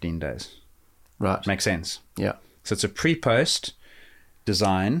for 15 days. Right. Makes sense? Yeah. So it's a pre-post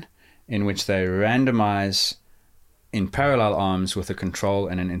design in which they randomize in parallel arms with a control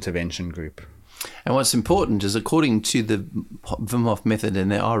and an intervention group. And what's important is, according to the Wim Hof method,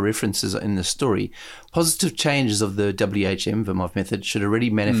 and there are references in the story, positive changes of the WHM Wim Hof method should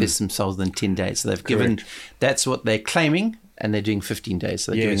already manifest themselves within 10 days. So they've given, that's what they're claiming, and they're doing 15 days.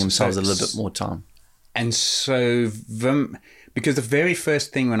 So they're giving themselves a little bit more time. And so because the very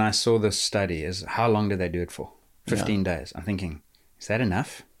first thing when I saw this study is, how long did they do it for? 15 days. I'm thinking, is that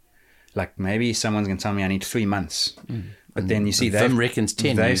enough? Like, maybe someone's going to tell me I need 3 months. But then you see Vim reckons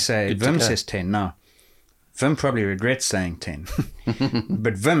 10. They say, Vim says 10. No. Vim probably regrets saying 10.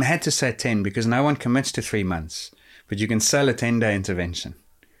 But Vim had to say 10 because no one commits to 3 months. But you can sell a 10-day intervention.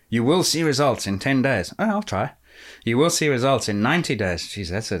 You will see results in 10 days. Oh, I'll try. You will see results in 90 days. Jeez,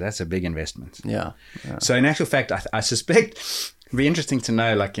 that's a big investment. Yeah. So in actual fact, I suspect it'd be interesting to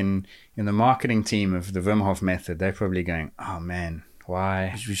know, like in the marketing team of the Wim Hof method, they're probably going, oh man,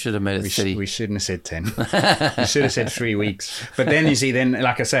 why? We should have made it 30. We shouldn't have said 10. We should have said 3 weeks. But then you see,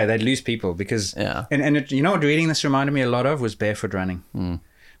 like I say, they'd lose people because, and you know what reading this reminded me a lot of was barefoot running.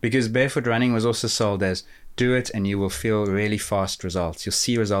 Because barefoot running was also sold as, do it and you will feel really fast results. You'll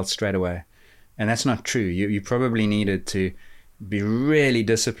see results straight away. And that's not true. You probably needed to be really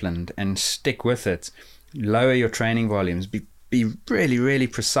disciplined and stick with it. Lower your training volumes. Be really, really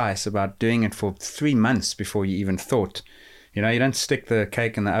precise about doing it for 3 months before you even thought. You know, you don't stick the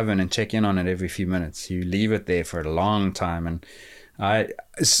cake in the oven and check in on it every few minutes. You leave it there for a long time. And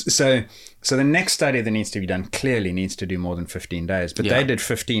so the next study that needs to be done clearly needs to do more than 15 days. But they did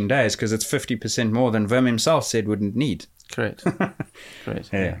 15 days because it's 50% more than Wim himself said wouldn't need. Correct.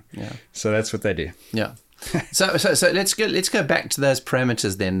 Yeah. So that's what they do. Yeah. So let's go back to those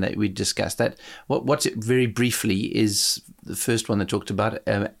parameters then that we discussed. That what's it very briefly is the first one that talked about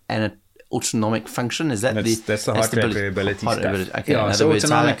an autonomic function. Is that that's the heart rate variability stuff? Okay. Yeah, so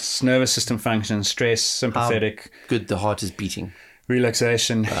autonomic nervous system function, stress, sympathetic. How good the heart is beating.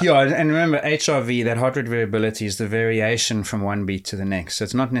 Relaxation. Yeah, and remember, HRV, that heart rate variability, is the variation from one beat to the next. So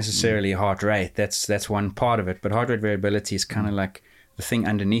it's not necessarily heart rate. That's one part of it. But heart rate variability is kind of like the thing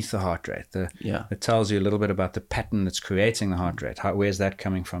underneath the heart rate. It tells you a little bit about the pattern that's creating the heart rate. Where's that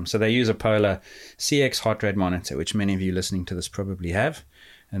coming from? So they use a Polar CX heart rate monitor, which many of you listening to this probably have.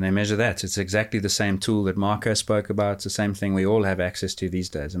 And they measure that. It's exactly the same tool that Marco spoke about. It's the same thing we all have access to these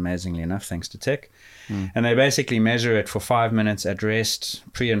days, amazingly enough, thanks to tech. And they basically measure it for 5 minutes at rest,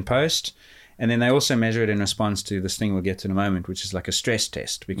 pre and post. And then they also measure it in response to this thing we'll get to in a moment, which is like a stress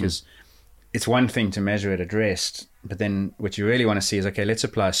test. Because it's one thing to measure it at rest, but then what you really want to see is, okay, let's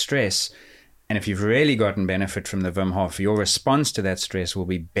apply stress. And if you've really gotten benefit from the Wim Hof, your response to that stress will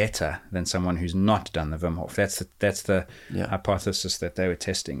be better than someone who's not done the Wim Hof. That's the hypothesis that they were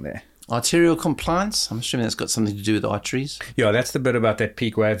testing there. Arterial compliance, I'm assuming that's got something to do with arteries. Yeah, that's the bit about that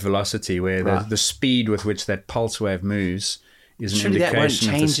peak wave velocity where the speed with which that pulse wave moves is an indication that won't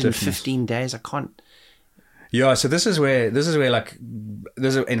change of the stiffness. in 15 days. I can't. Yeah, so this is where like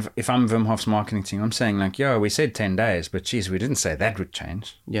if I'm Wim Hof's marketing team, I'm saying like, we said 10 days, but geez, we didn't say that would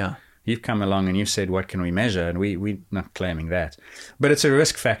change. Yeah. You've come along and you've said, what can we measure? And we're not claiming that. But it's a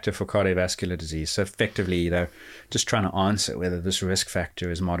risk factor for cardiovascular disease. So effectively, they're just trying to answer whether this risk factor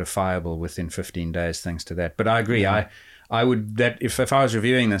is modifiable within 15 days thanks to that. But I agree. I would, that if I was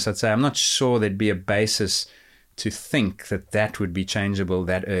reviewing this, I'd say I'm not sure there'd be a basis to think that would be changeable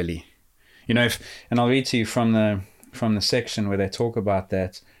that early. You know, and I'll read to you from the section where they talk about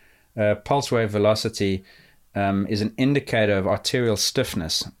that. Pulse wave velocity is an indicator of arterial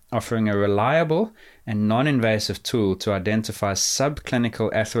stiffness, offering a reliable and non-invasive tool to identify subclinical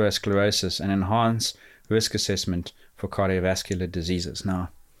atherosclerosis and enhance risk assessment for cardiovascular diseases. Now,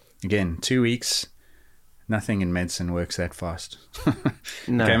 again, 2 weeks, nothing in medicine works that fast.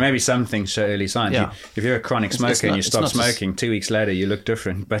 No. Okay, maybe some things show early signs. Yeah. If you're a chronic smoker and you stop smoking, 2 weeks later you look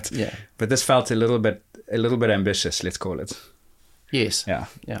different. But this felt a little bit ambitious, let's call it. Yes. Yeah.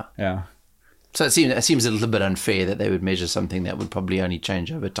 So it seems a little bit unfair that they would measure something that would probably only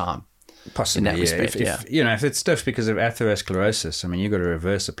change over time. Possibly, in that respect, if it's stiff because of atherosclerosis, I mean, you've got to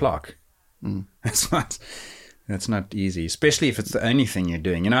reverse a plaque. That's not easy, especially if it's the only thing you're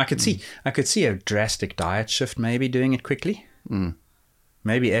doing. I could see a drastic diet shift, maybe doing it quickly.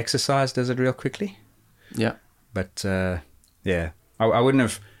 Maybe exercise does it real quickly. Yeah, but I wouldn't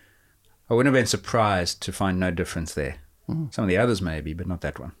have been surprised to find no difference there. Some of the others maybe, but not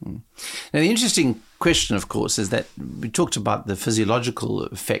that one. Now, the interesting question, of course, is that we talked about the physiological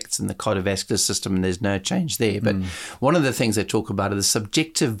effects in the cardiovascular system, and there's no change there. But one of the things they talk about is the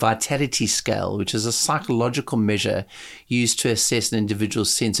subjective vitality scale, which is a psychological measure used to assess an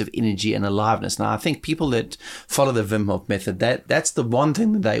individual's sense of energy and aliveness. Now, I think people that follow the Wim Hof method, that's the one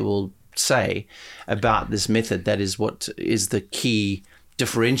thing that they will say about this method. That is what is the key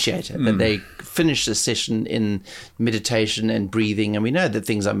differentiator, that they finish the session in meditation and breathing, and we know that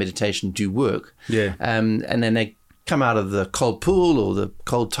things like meditation do work. And then they come out of the cold pool or the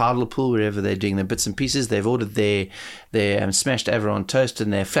cold tidal pool, wherever they're doing their bits and pieces. They've ordered their smashed Avalon toast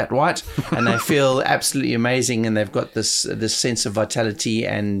and their flat white, and they feel absolutely amazing, and they've got this sense of vitality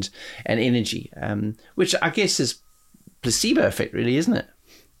and energy, which I guess is placebo effect, really, isn't it?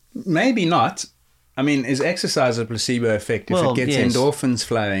 Maybe not. I mean, is exercise a placebo effect if it gets endorphins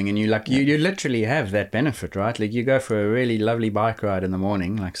flowing and you literally have that benefit, right? Like you go for a really lovely bike ride in the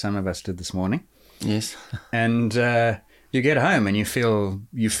morning, like some of us did this morning. Yes. And you get home and you feel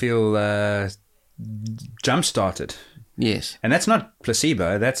jump started. Yes. And that's not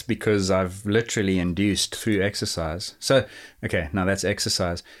placebo. That's because I've literally induced through exercise. So, okay, now that's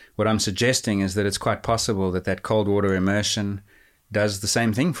exercise. What I'm suggesting is that it's quite possible that cold water immersion does the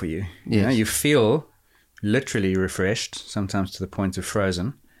same thing for you. Yes. You feel literally refreshed, sometimes to the point of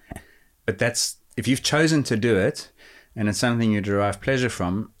frozen. But that's, if you've chosen to do it and it's something you derive pleasure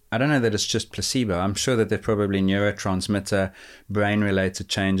from, I don't know that it's just placebo. I'm sure that there are probably neurotransmitter, brain-related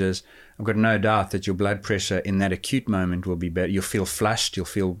changes. I've got no doubt that your blood pressure in that acute moment will be better. You'll feel flushed, you'll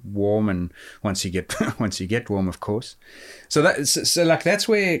feel warm, and once you get warm, of course. So that's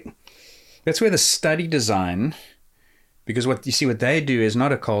where the study design. Because what they do is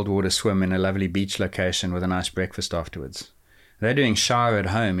not a cold water swim in a lovely beach location with a nice breakfast afterwards. They're doing shower at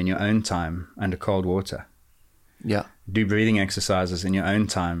home in your own time under cold water. Yeah. Do breathing exercises in your own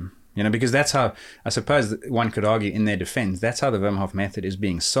time. Because that's how, I suppose one could argue in their defense, that's how the Wim Hof method is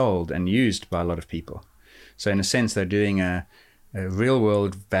being sold and used by a lot of people. So in a sense, they're doing a real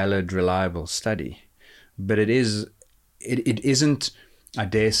world, valid, reliable study. But it isn't, I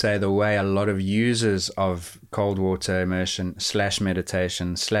dare say, the way a lot of users of cold water immersion /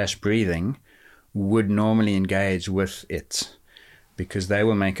 meditation / breathing would normally engage with it, because they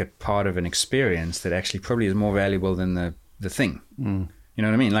will make it part of an experience that actually probably is more valuable than the thing. You know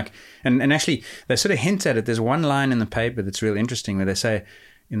what I mean? Like, and actually they sort of hint at it. There's one line in the paper that's real interesting where they say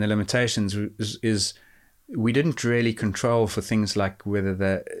in the limitations is we didn't really control for things like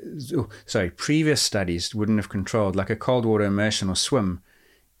whether previous studies wouldn't have controlled, like a cold water immersion or swim.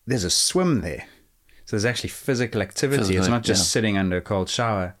 There's a swim there. So there's actually physical activity. It's not just sitting under a cold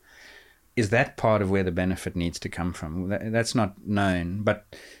shower. Is that part of where the benefit needs to come from? That's not known.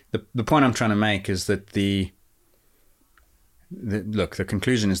 But the point I'm trying to make is that the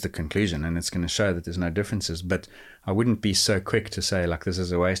conclusion is the conclusion, and it's going to show that there's no differences. But I wouldn't be so quick to say, like, this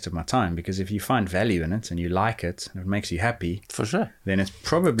is a waste of my time, because if you find value in it and you like it and it makes you happy, for sure, then it's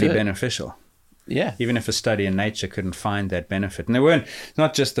probably beneficial. Yeah. Even if a study in Nature couldn't find that benefit. And there weren't,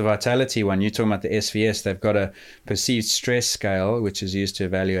 not just the vitality one, you're talking about the SVS, they've got a perceived stress scale, which is used to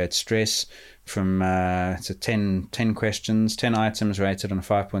evaluate stress from, it's a 10 questions, 10 items rated on a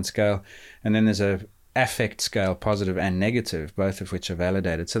 5-point scale. And then there's a affect scale, positive and negative, both of which are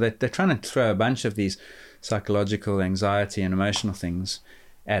validated. So they're trying to throw a bunch of these psychological, anxiety and emotional things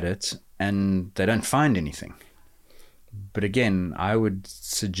at it, and they don't find anything. But again, I would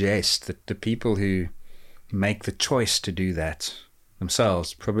suggest that the people who make the choice to do that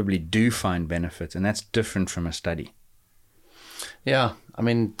themselves probably do find benefit, and that's different from a study. Yeah, I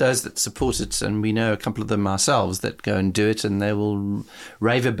mean, those that support it, and we know a couple of them ourselves that go and do it, and they will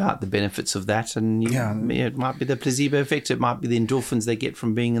rave about the benefits of that. And it might be the placebo effect, it might be the endorphins they get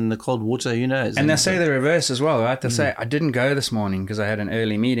from being in the cold water, who knows? And they'll say the reverse as well, right? They'll say, I didn't go this morning because I had an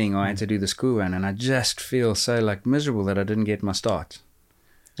early meeting or I had to do the school run, and I just feel so miserable that I didn't get my start.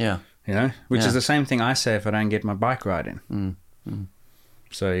 Yeah. which is the same thing I say if I don't get my bike ride in.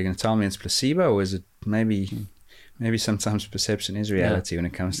 So you're going to tell me it's placebo, or is it maybe sometimes perception is reality when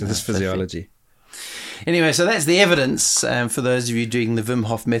it comes to this physiology? Anyway, so that's the evidence for those of you doing the Wim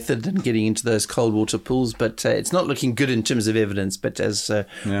Hof method and getting into those cold water pools. But it's not looking good in terms of evidence. But as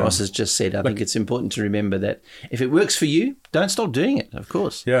Ross has just said, I think it's important to remember that if it works for you, don't stop doing it, of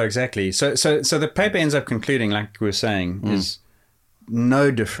course. Yeah, exactly. So the paper ends up concluding, like we were saying, is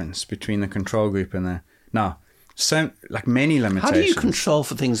no difference between the control group and the... Now, so like many limitations. How do you control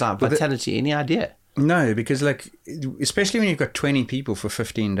for things like vitality? Any idea? No, because especially when you've got 20 people for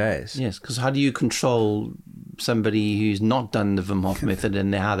 15 days. Yes, because how do you control somebody who's not done the Wim Hof method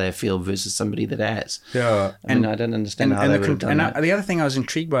and how they feel versus somebody that has? Yeah. I mean, I don't understand how they would have done that. The other thing I was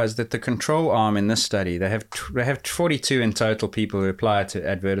intrigued by is that the control arm in this study, they have 42 in total people who apply to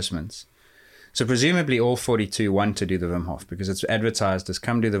advertisements. So presumably all 42 want to do the Wim Hof because it's advertised as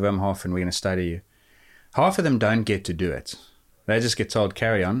come do the Wim Hof and we're going to study you. Half of them don't get to do it. They just get told,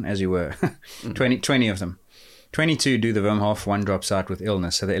 carry on as you were. 20 of them. 22 do the Wim Hof, one drops out with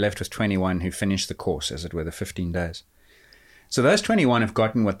illness. So they're left with 21 who finish the course, as it were, the 15 days. So those 21 have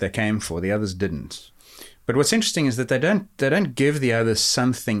gotten what they came for. The others didn't. But what's interesting is that they don't give the others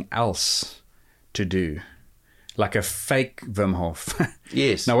something else to do. Like a fake Wim Hof.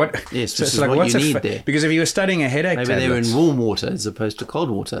 Yes. Now what? Yes, so which it's is like, what what's you need there. Because if you were studying a headache maybe they were in warm water as opposed to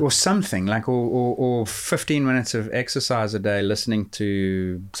cold water. Or something, like, or 15 minutes of exercise a day listening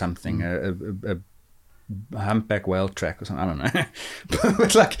to something, a humpback whale track or something, I don't know.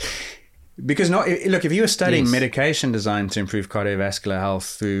 But because if you were studying medication designed to improve cardiovascular health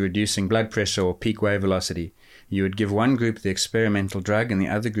through reducing blood pressure or peak wave velocity, you would give one group the experimental drug and the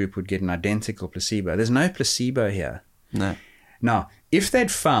other group would get an identical placebo. There's no placebo here. No. Now, if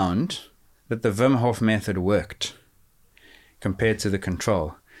they'd found that the Wim Hof method worked compared to the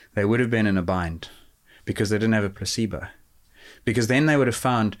control, they would have been in a bind because they didn't have a placebo. Because then they would have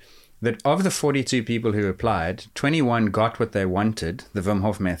found that of the 42 people who applied, 21 got what they wanted, the Wim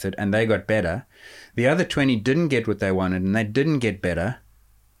Hof method, and they got better. The other 20 didn't get what they wanted and they didn't get better,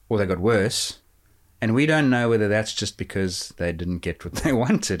 or they got worse. And we don't know whether that's just because they didn't get what they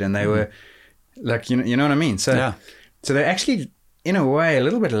wanted and they were like, you know what I mean? So they're actually, in a way, a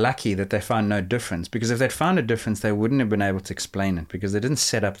little bit lucky that they found no difference, because if they'd found a difference, they wouldn't have been able to explain it because they didn't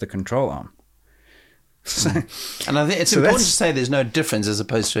set up the control arm. And I think it's important to say there's no difference as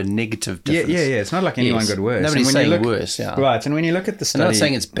opposed to a negative difference. Yeah. It's not like anyone got worse. Nobody's saying worse, Right, and when you look at the study... I'm not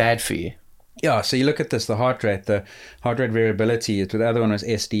saying it's bad for you. Yeah, so you look at this, the heart rate variability, the other one was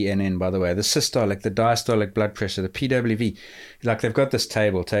SDNN, by the way, the systolic, the diastolic blood pressure, the PWV, like they've got this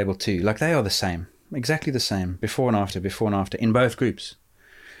table 2, like they are the same, exactly the same, before and after, in both groups.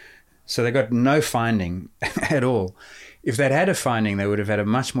 So they got no finding at all. If they'd had a finding, they would have had a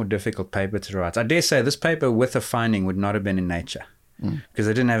much more difficult paper to write. I dare say this paper with a finding would not have been in Nature because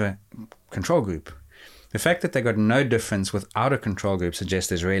they didn't have a control group. The fact that they got no difference without a control group suggests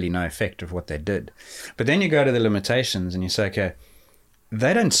there's really no effect of what they did. But then you go to the limitations and you say, okay,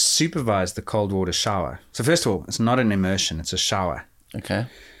 they don't supervise the cold water shower. So first of all, it's not an immersion, it's a shower. Okay.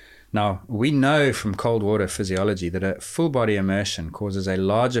 Now, we know from cold water physiology that a full body immersion causes a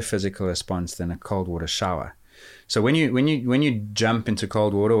larger physical response than a cold water shower. So when you jump into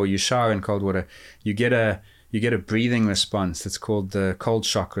cold water or you shower in cold water, you get a breathing response that's called the cold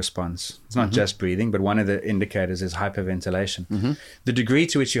shock response. It's not just breathing, but one of the indicators is hyperventilation. The degree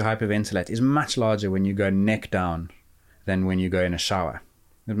to which you hyperventilate is much larger when you go neck down than when you go in a shower.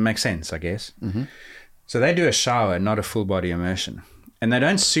 It makes sense, I guess. So they do a shower, not a full body immersion. And they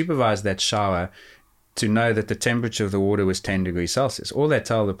don't supervise that shower to know that the temperature of the water was 10 degrees Celsius. All they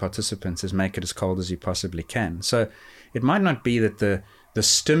tell the participants is make it as cold as you possibly can. So it might not be that the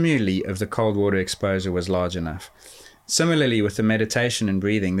stimuli of the cold water exposure was large enough. Similarly, with the meditation and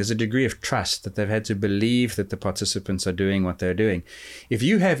breathing, there's a degree of trust that they've had to believe that the participants are doing what they're doing. If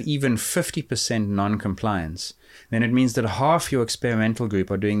you have even 50% non-compliance, then it means that half your experimental group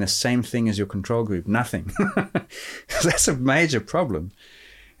are doing the same thing as your control group, nothing. That's a major problem.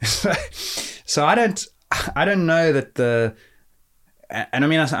 So I don't know that and I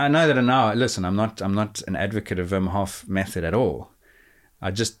mean, I know that now, listen, I'm not an advocate of Wim Hof method at all.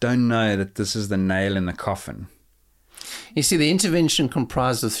 I just don't know that this is the nail in the coffin. You see, the intervention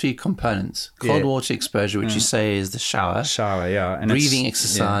comprised of 3 components. Cold water exposure, which you say is the shower. Shower, yeah. And breathing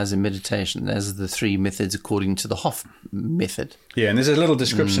exercise and meditation. Those are the 3 methods according to the Hof method. Yeah, and there's a little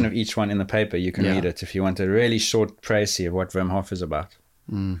description of each one in the paper. You can read it if you want a really short précis of what Wim Hof is about.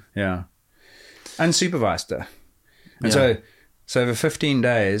 Yeah. Unsupervised though. And so over 15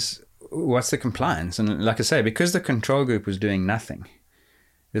 days, what's the compliance? And like I say, because the control group was doing nothing,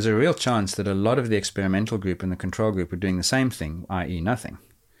 there's a real chance that a lot of the experimental group and the control group are doing the same thing, i.e. nothing.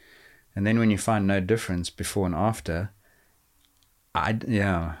 And then when you find no difference before and after, I don't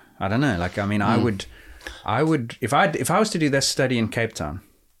know. Like, I mean, I would, if I was to do this study in Cape Town,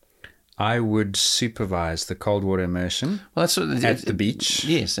 I would supervise the cold water immersion at the beach.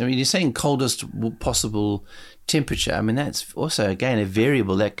 Yes. I mean, you're saying coldest possible temperature. I mean, that's also, again, a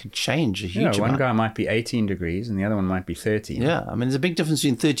variable that could change a huge amount. One guy might be 18 degrees and the other one might be 13. Yeah. I mean, there's a big difference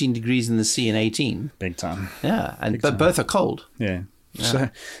between 13 degrees in the sea and 18. Big time. Yeah. But both are cold. Yeah. So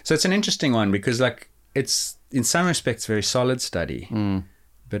it's an interesting one because, like, it's in some respects a very solid study,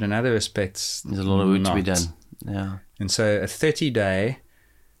 but in other respects there's a lot of work to be done. Yeah. And so a 30-day,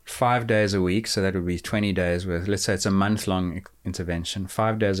 5 days a week, so that would be 20 days worth. Let's say it's a month-long intervention.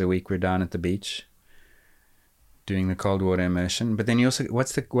 5 days a week we're down at the beach doing the cold water immersion. But then you also,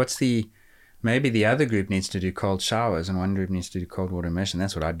 maybe the other group needs to do cold showers and one group needs to do cold water immersion.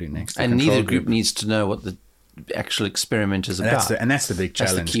 That's what I'd do next. And neither group needs to know what the actual experiment is about. That's the big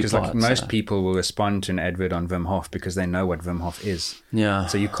challenge, because like most so. people will respond to an advert on Wim Hof because they know what Wim Hof is. Yeah.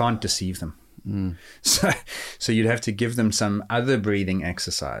 So you can't deceive them. So you'd have to give them some other breathing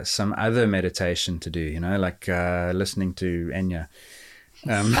exercise, some other meditation to do, like listening to Enya.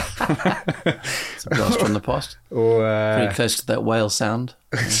 It's a blast from the past. Or pretty close to that whale sound.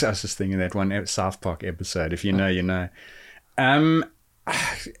 I was just thinking that one South Park episode, if you know, you know. And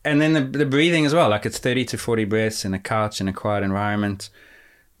then the breathing as well, like it's 30 to 40 breaths in a couch in a quiet environment.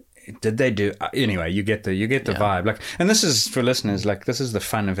 Did they do anyway? You get the vibe. Like, and this is for listeners. Like, this is the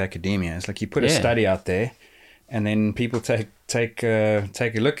fun of academia. It's like you put a study out there, and then people take a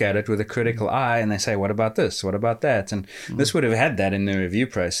look at it with a critical eye, and they say, "What about this? What about that?" And this would have had that in the review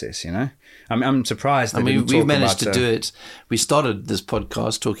process. I'm surprised. That we've managed to do it. We started this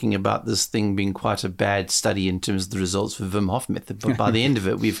podcast talking about this thing being quite a bad study in terms of the results for Wim Hof method, but by the end of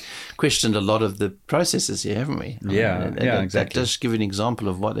it, we've questioned a lot of the processes here, haven't we? Exactly. That does give an example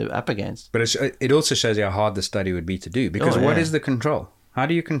of what they're up against. But it also shows you how hard the study would be to do, because what is the control? How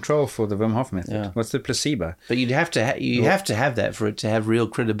do you control for the Wim Hof method? What's the placebo? But you'd have to have to have that for it to have real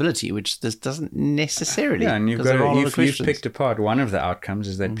credibility, which this doesn't necessarily. Yeah, and you've picked apart one of the outcomes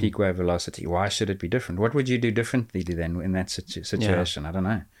is that peak wave velocity. Why should it be different? What would you do differently then in that situation? I don't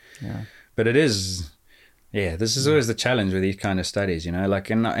know. Yeah. But it is. Yeah, this is always the challenge with these kind of studies, like,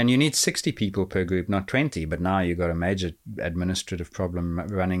 and you need 60 people per group, not 20, but now you've got a major administrative problem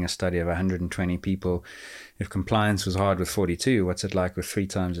running a study of 120 people. If compliance was hard with 42, what's it like with 3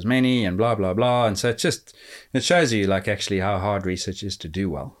 times as many, and blah, blah, blah. And so it shows you, like, actually how hard research is to do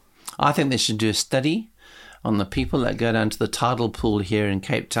well. I think they should do a study on the people that go down to the tidal pool here in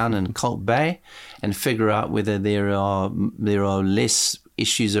Cape Town and Colt Bay and figure out whether there are less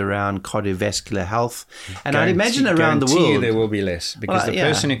issues around cardiovascular health. And I'd imagine around the world there will be less, because the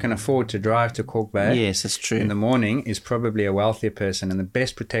person who can afford to drive to Cork Bay, yes, that's true, in the morning is probably a wealthier person, and the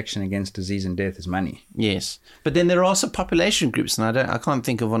best protection against disease and death is money. Yes, but then there are also population groups, and I can't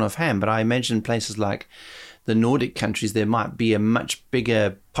think of one offhand, but I imagine places like the Nordic countries, there might be a much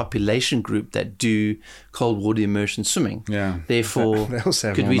bigger population group that do cold water immersion swimming. Yeah. Therefore, they also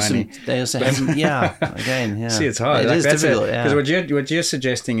have more money. They also have, again, yeah. See, it's hard. It is difficult, because what you're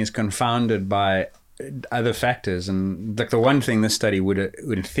suggesting is confounded by other factors, and like the one thing this study would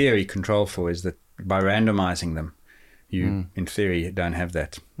in theory control for is that by randomizing them, you in theory don't have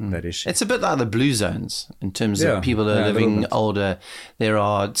that issue. It's a bit like the blue zones in terms of people that are living older. There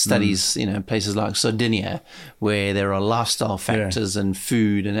are studies, places like Sardinia, where there are lifestyle factors and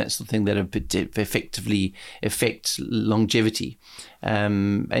food and that sort of thing that effectively affect longevity.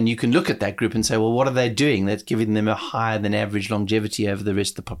 And you can look at that group and say, well, what are they doing that's giving them a higher than average longevity over the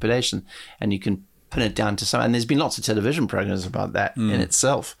rest of the population? And you can pin it down to some. And there's been lots of television programs about that in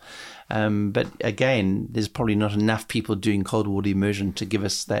itself. But again, there's probably not enough people doing cold water immersion to give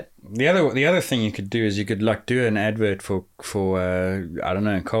us that. The other thing you could do is you could like do an advert for I don't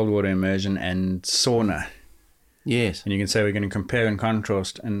know, cold water immersion and sauna. Yes. And you can say we're going to compare and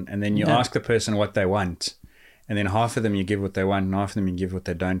contrast, and then you ask the person what they want. And then half of them you give what they want, and half of them you give what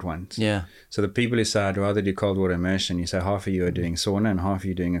they don't want. Yeah. So the people who say, I'd rather do cold water immersion, you say half of you are doing sauna and half of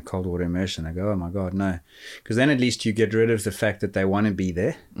you are doing a cold water immersion. They go, oh my God, no. Because then at least you get rid of the fact that they want to be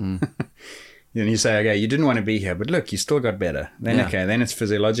there. Then you say, okay, you didn't want to be here, but look, you still got better. Then, then it's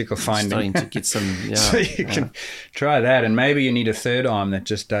physiological finding. Starting to get some, so you can try that. And maybe you need a third arm that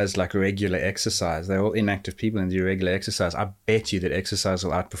just does like regular exercise. They're all inactive people and do regular exercise. I bet you that exercise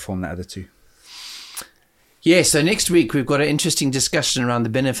will outperform the other two. Yeah, so next week we've got an interesting discussion around the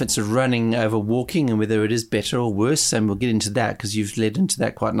benefits of running over walking and whether it is better or worse, and we'll get into that because you've led into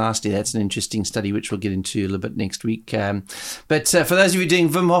that quite nicely. That's an interesting study which we'll get into a little bit next week. But for those of you doing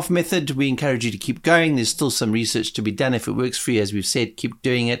Wim Hof method, we encourage you to keep going. There's still some research to be done. If it works for you, as we've said, keep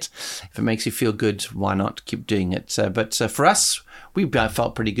doing it. If it makes you feel good, why not keep doing it? But for us, we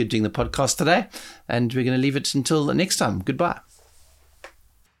felt pretty good doing the podcast today, and we're going to leave it until next time. Goodbye.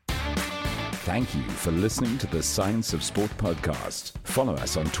 Thank you for listening to the Science of Sport podcast. Follow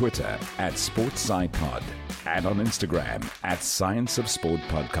us on Twitter @SportsSciPod and on Instagram @Science of Sport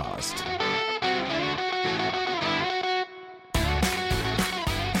Podcast.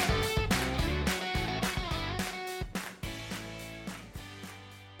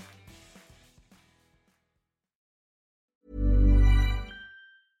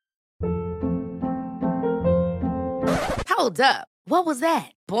 Hold up. What was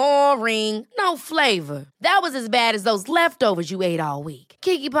that? Boring. No flavor. That was as bad as those leftovers you ate all week.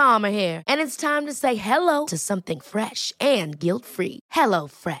 Keke Palmer here, and it's time to say hello to something fresh and guilt-free. Hello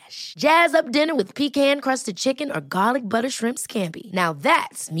Fresh. Jazz up dinner with pecan-crusted chicken or garlic butter shrimp scampi. Now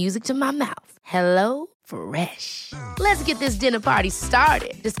that's music to my mouth. Hello Fresh. Let's get this dinner party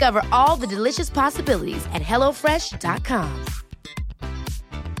started. Discover all the delicious possibilities at HelloFresh.com.